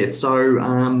 So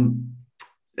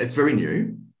it's very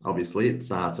new, obviously. It's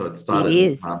so it started it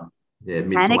is mid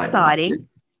and to late exciting.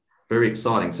 Very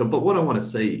exciting. So but what I want to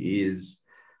see is,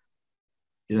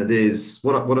 there's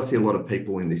what I see a lot of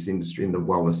people in this industry, in the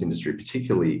wellness industry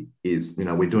particularly, is,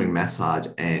 we're doing massage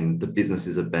and the business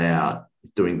is about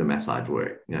doing the massage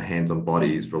work, hands on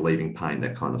bodies, relieving pain,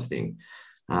 that kind of thing.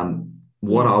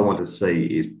 What I want to see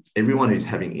is everyone who's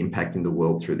having impact in the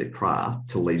world through their craft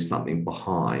to leave something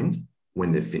behind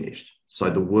when they're finished. So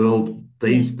the world,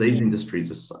 these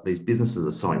industries, these businesses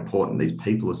are so important. These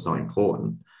people are so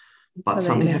important. But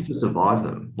something has to survive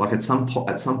them. Like at some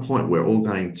point, we're all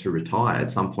going to retire.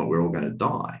 At some point, we're all going to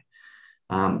die.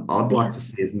 I'd like to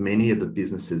see as many of the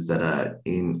businesses that are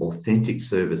in authentic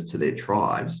service to their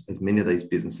tribes, as many of these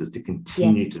businesses to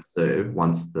continue to serve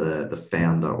once the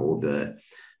founder or the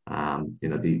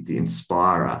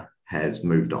inspirer has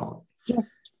moved on. Yes.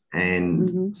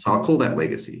 And so I call that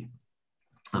legacy.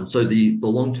 So the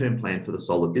long-term plan for the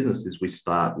Soul of Business is we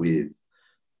start with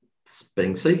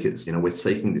being seekers. You know, we're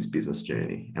seeking this business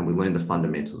journey and we learn the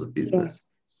fundamentals of business.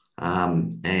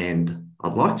 And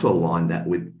I'd like to align that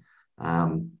with,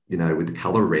 you know, with the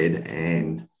color red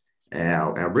and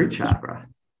our root chakra.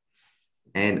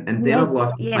 And then I'd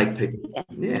like to take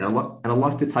people, I'd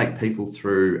like to take people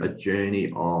through a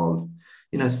journey of,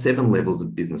 you know, 7 levels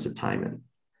of business attainment.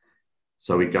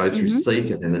 So we go through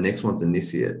Seeker, then the next one's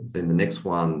Initiate, then the next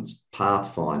one's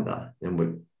Pathfinder,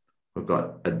 then we've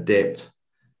got Adept,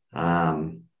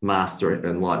 Master,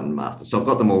 Enlightened Master. So I've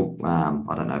got them all.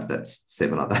 I don't know if that's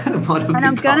 7 of that. And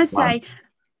I'm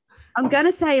going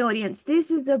to say, audience, this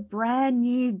is a brand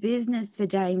new business for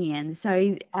Damien.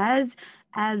 So as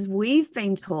we've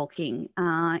been talking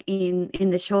in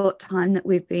the short time that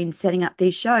we've been setting up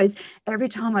these shows, every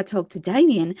time I talk to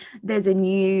Damien, there's a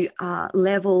new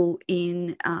level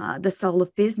in the soul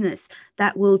of business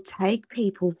that will take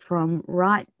people from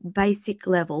right basic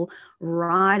level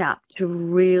right up to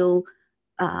real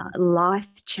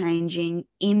life-changing,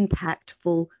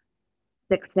 impactful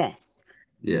success.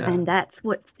 Yeah. And that's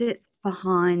what sits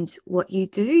behind what you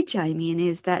do, Damien,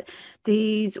 is that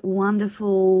these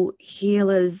wonderful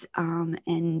healers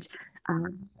and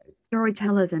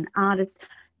storytellers and artists,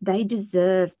 they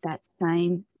deserve that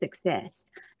same success.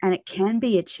 And it can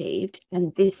be achieved.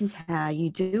 And this is how you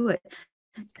do it.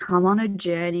 Come on a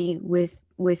journey with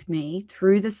me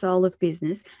through the soul of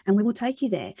business, and we will take you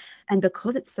there. And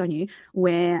because it's so new,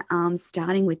 we're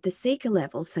starting with the seeker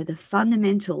level, so the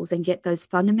fundamentals, and get those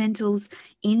fundamentals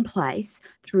in place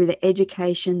through the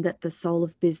education that the soul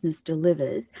of business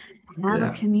delivers. Have a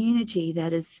community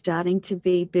that is starting to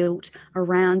be built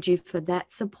around you for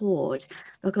that support,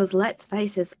 because let's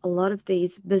face it, a lot of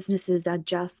these businesses are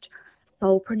just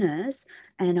soulpreneurs,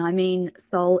 and I mean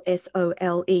soul,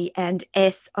 S-O-L-E, and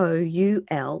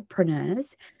S-O-U-L,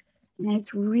 preneurs. And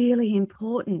it's really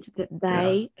important that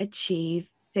they achieve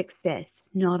success,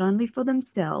 not only for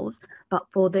themselves, but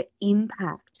for the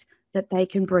impact that they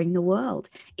can bring the world.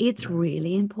 It's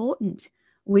really important.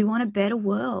 We want a better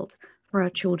world for our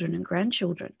children and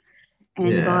grandchildren.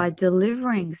 And by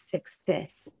delivering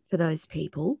success to those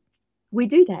people, we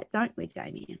do that, don't we,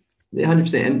 Damien? Yeah,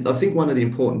 100%. And I think one of the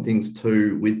important things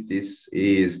too with this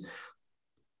is,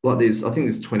 like, I think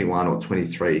there's 21 or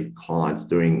 23 clients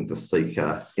doing the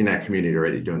Seeker in our community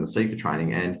already, doing the Seeker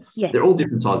training, and they're all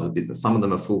different sizes of business. Some of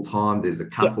them are full-time. There's a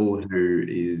couple who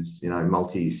is, you know,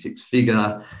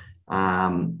 multi-6-figure.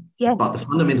 But the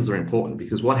fundamentals are important,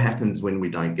 because what happens when we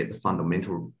don't get the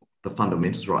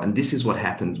fundamentals right? And this is what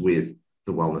happens with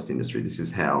the wellness industry. This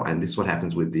is what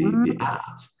happens with the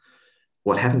arts.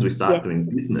 What happens, we start doing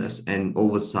business, and all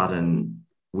of a sudden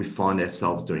we find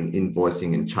ourselves doing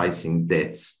invoicing and chasing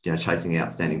debts, you know, chasing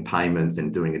outstanding payments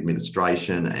and doing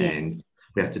administration, and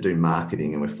we have to do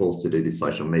marketing, and we're forced to do this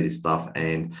social media stuff.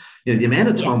 And, you know, the amount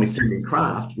of time we spend in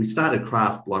craft, we started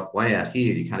craft like way out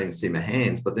here, you can't even see my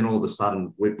hands, but then all of a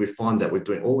sudden we find that we're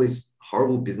doing all this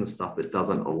horrible business stuff that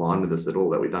doesn't align with us at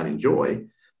all, that we don't enjoy.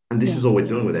 And this is all we're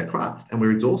doing with our craft, and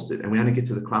we're exhausted, and we only get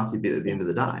to the crafty bit at the end of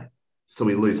the day. So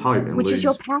we lose hope, and which is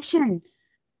your passion.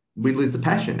 We lose the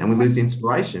passion and we lose the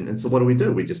inspiration. And so what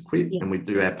do? We just quit and we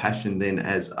do our passion then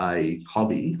as a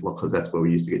hobby, because that's where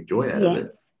we used to get joy out of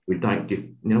it. We don't give,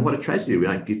 you know, what a tragedy. We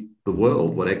don't give the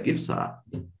world what our gifts are.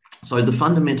 So the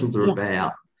fundamentals are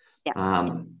about,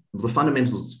 the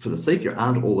fundamentals for the Seeker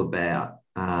aren't all about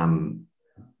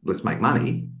let's make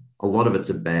money. A lot of it's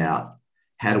about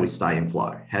how do we stay in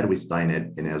flow? How do we stay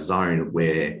in our zone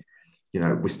where, you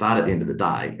know, we start at the end of the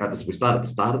day. We start at the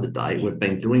start of the day. We've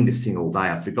been doing this thing all day.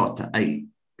 I forgot to eat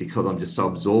because I'm just so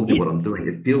absorbed in what I'm doing.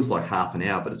 It feels like half an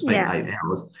hour, but it's been 8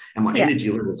 hours. And my energy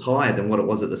level is higher than what it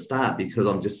was at the start, because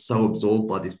I'm just so absorbed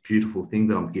by this beautiful thing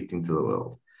that I'm gifting to the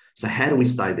world. So how do we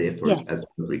stay there for as long as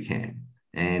we can?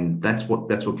 And that's what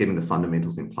getting the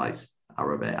fundamentals in place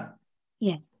are about.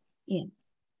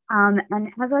 And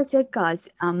as I said, guys,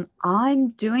 I'm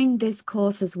doing this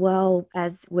course as well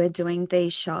as we're doing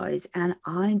these shows, and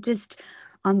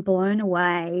I'm blown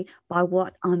away by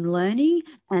what I'm learning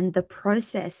and the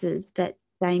processes that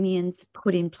Damien's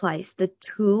put in place. The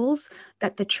tools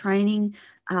that the training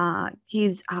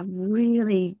gives are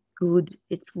really good.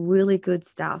 It's really good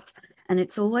stuff. And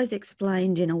it's always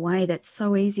explained in a way that's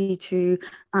so easy to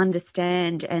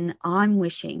understand. And I'm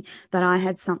wishing that I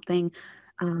had something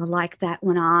like that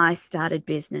when I started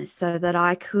business, so that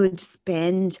I could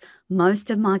spend most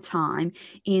of my time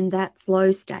in that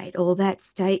flow state, or that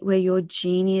state where your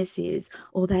genius is,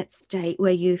 or that state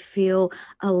where you feel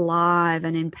alive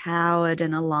and empowered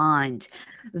and aligned,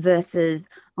 versus,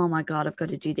 oh my God, I've got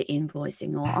to do the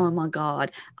invoicing, or oh my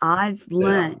God, I've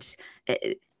learnt,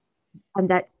 and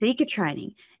that Seeker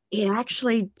training, it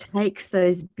actually takes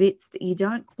those bits that you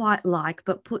don't quite like,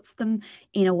 but puts them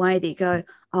in a way that you go,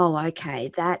 oh, okay,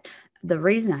 that the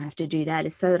reason I have to do that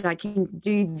is so that I can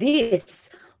do this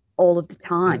all of the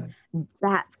time.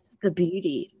 That's the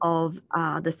beauty of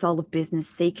the Soul of Business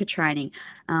Seeker training.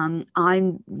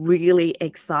 I'm really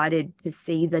excited to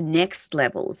see the next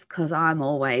levels, because I'm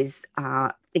always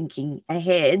thinking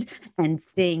ahead and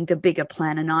seeing the bigger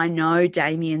plan. And I know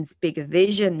Damien's bigger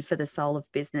vision for the Soul of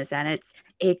Business, and it's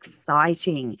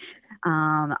exciting.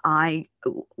 I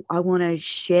want to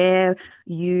share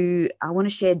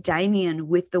Damien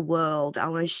with the world. I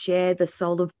want to share the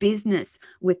Soul of Business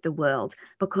with the world,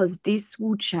 because this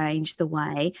will change the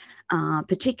way,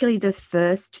 particularly the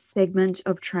first segment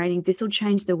of training, this will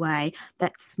change the way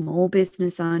that small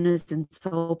business owners and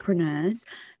solopreneurs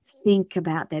think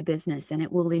about their business, and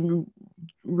it will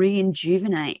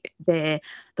rejuvenate the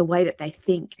way that they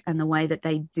think and the way that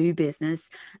they do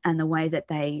business, and the way that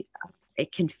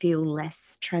it can feel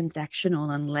less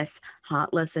transactional and less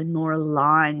heartless and more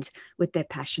aligned with their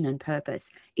passion and purpose.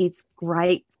 It's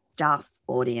great stuff,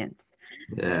 audience.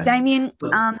 Yeah. Damien,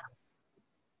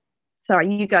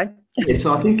 sorry, you go. Yeah,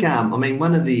 so I think I mean,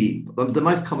 one of the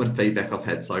most common feedback I've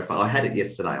had so far, I had it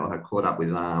yesterday. I had caught up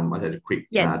with I had a quick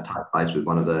touch base with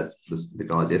one of the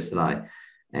guys yesterday,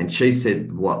 and she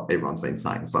said what everyone's been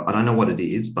saying. So I don't know what it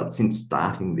is, but since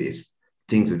starting this,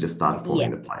 things have just started falling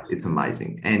into place. It's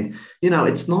amazing, and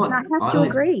it's not. I have to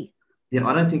agree. Yeah,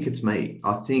 I don't think it's me.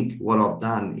 I think what I've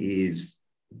done is,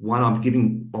 one, I'm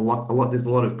giving a lot. There's a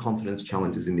lot of confidence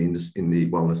challenges in the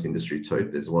wellness industry too.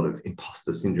 There's a lot of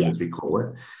imposter syndrome, as we call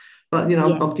it. But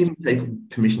I'm giving people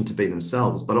permission to be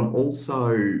themselves. But I'm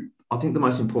also, I think the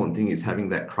most important thing is having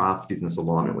that craft business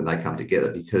alignment when they come together,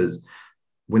 because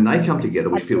when they come together,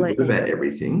 we feel good about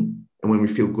everything. And when we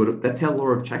feel good, that's how law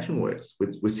of attraction works.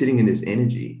 We're sitting in this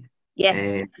energy.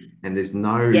 Yes. And there's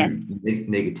no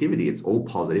negativity. It's all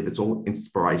positive. It's all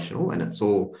inspirational. And it's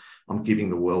all, I'm giving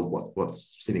the world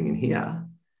what's sitting in here.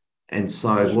 And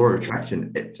so law of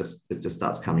attraction, it just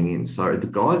starts coming in. So the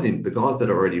guys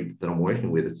that I'm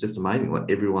working with, it's just amazing.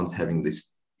 Like, everyone's having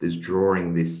this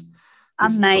drawing, this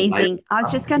amazing. I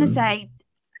was just going to say,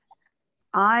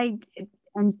 and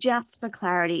just for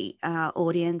clarity,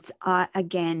 audience,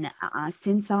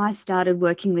 since I started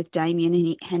working with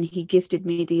Damien and he gifted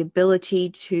me the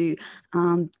ability to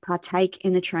partake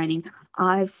in the training,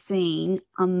 I've seen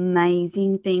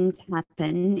amazing things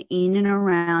happen in and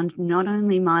around not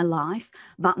only my life,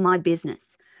 but my business.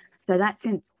 So that's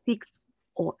in 6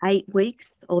 or 8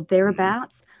 weeks or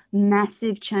thereabouts,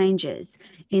 massive changes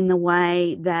in the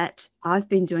way that I've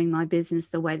been doing my business,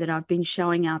 the way that I've been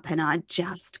showing up, and I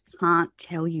just can't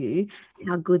tell you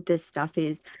how good this stuff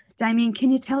is. Damien,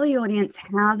 can you tell the audience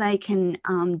how they can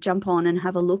jump on and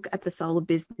have a look at the Soul of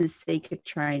Business Seeker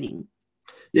training?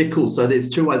 Yeah, cool. So there's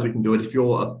 2 ways we can do it. If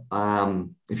you're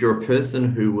a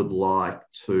person who would like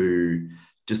to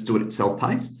just do it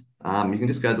self-paced, you can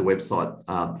just go to the website,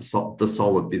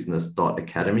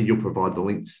 thesoulofbusiness.academy. You'll provide the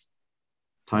links,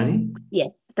 Tony?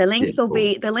 Yes, the links will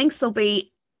be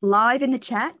live in the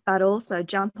chat, but also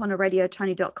jump on to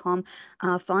radiotony.com,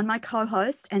 find my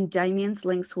co-host, and Damien's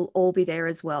links will all be there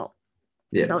as well.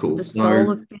 Yeah, so cool. It's the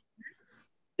Soul of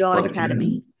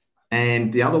Business.academy.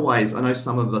 And the other ways, I know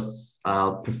some of us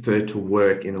prefer to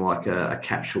work in like a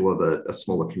capsule of a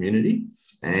smaller community.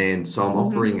 And so I'm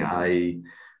offering like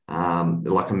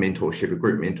a mentorship, a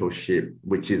group mentorship,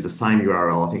 which is the same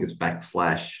URL. I think it's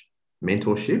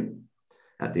 /mentorship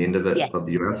at the end of it, of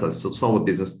the URL. So it's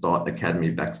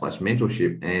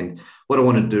soulofbusiness.academy/mentorship. And what I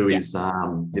want to do is,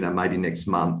 maybe next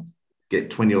month, get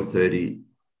 20 or 30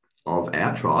 of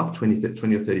our tribe, 20 or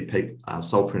 30 people,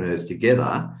 soulpreneurs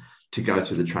together to go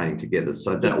through the training together.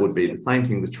 So that would be the same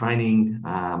thing, the training,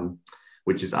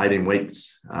 which is 18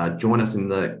 weeks. Join us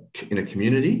in a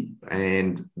community,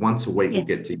 and once a week we'll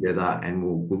get together and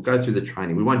we'll go through the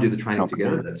training. We won't do the training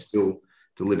together. That's still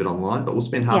delivered online, but we'll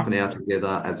spend half an hour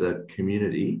together as a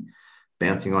community,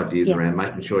 bouncing ideas around,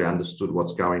 making sure you understood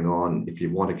what's going on. If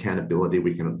you want accountability,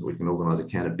 we can organise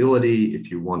accountability. If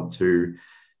you want to,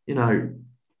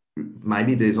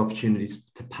 maybe there's opportunities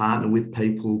to partner with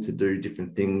people to do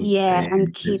different things.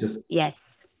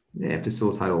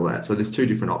 Facilitate all that. So there's 2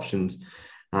 different options.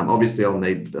 Obviously, I'll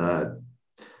need to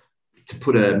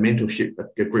put a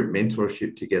group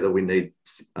mentorship together. We need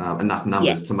enough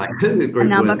numbers to make the group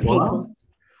worthwhile.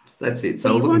 That's it.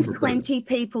 So you want 20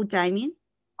 people, Damien?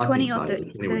 20 or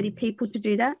 30 people to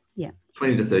do that? Yeah.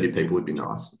 20 to 30 people would be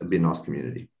nice. It'd be a nice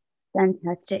community.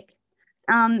 Fantastic.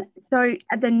 So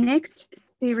the next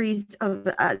series of,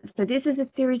 so this is a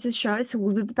series of shows. So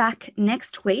we'll be back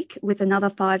next week with another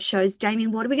 5 shows.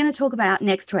 Damien, what are we going to talk about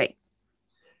next week?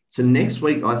 So next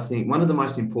week, I think one of the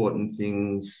most important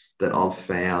things that I've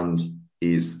found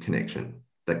is connection.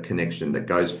 That connection that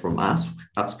goes from us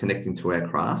connecting to our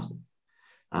craft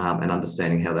and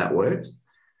understanding how that works,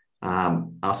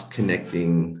 us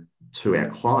connecting to our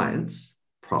clients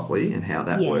properly and how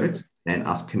that works, and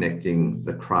us connecting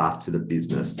the craft to the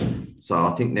business. So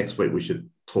I think next week we should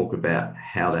talk about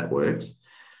how that works,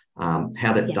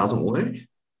 how that doesn't work,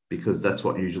 because that's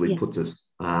what usually puts us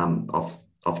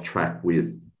off track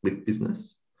with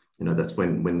business. You know, that's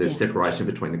when there's separation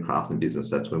between the craft and business.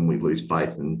 That's when we lose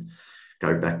faith and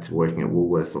go back to working at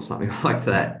Woolworths or something like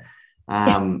that.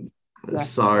 So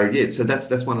that's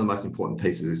one of the most important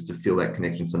pieces, is to feel that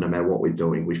connection. So no matter what we're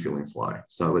doing, we feel in flow.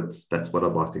 So that's what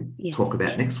I'd like to talk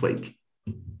about next week.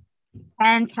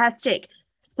 Fantastic.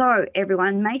 So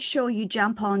everyone, make sure you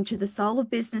jump on to the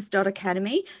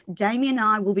soulofbusiness.academy. Damien and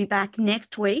I will be back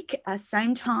next week,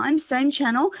 same time, same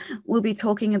channel. We'll be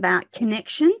talking about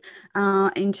connection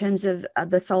in terms of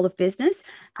the soul of business.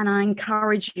 And I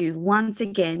encourage you, once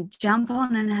again, jump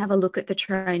on and have a look at the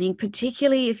training,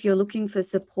 particularly if you're looking for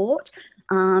support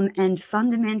and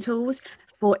fundamentals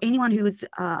for anyone who is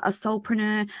a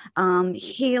soulpreneur,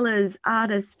 healers,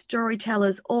 artists,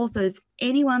 storytellers, authors,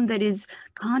 anyone that is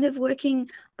kind of working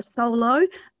solo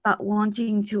but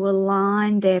wanting to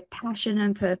align their passion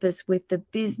and purpose with the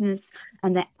business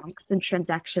and the acts and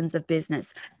transactions of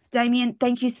business. Damien,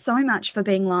 thank you so much for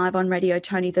being live on Radio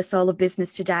Tony, the Soul of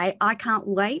Business today. I can't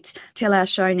wait till our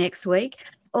show next week.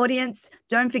 Audience,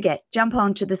 don't forget, jump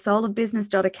on to the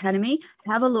soulofbusiness.academy.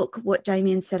 Have a look what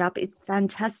Damien set up. It's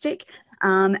fantastic.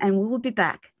 And we will be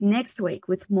back next week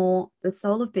with more The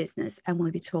Soul of Business, and we'll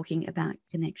be talking about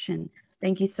connection.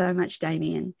 Thank you so much,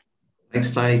 Damien. Thanks,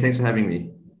 Tony. Thanks for having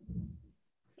me.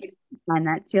 And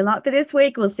that's your lot for this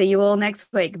week. We'll see you all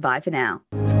next week. Bye for now.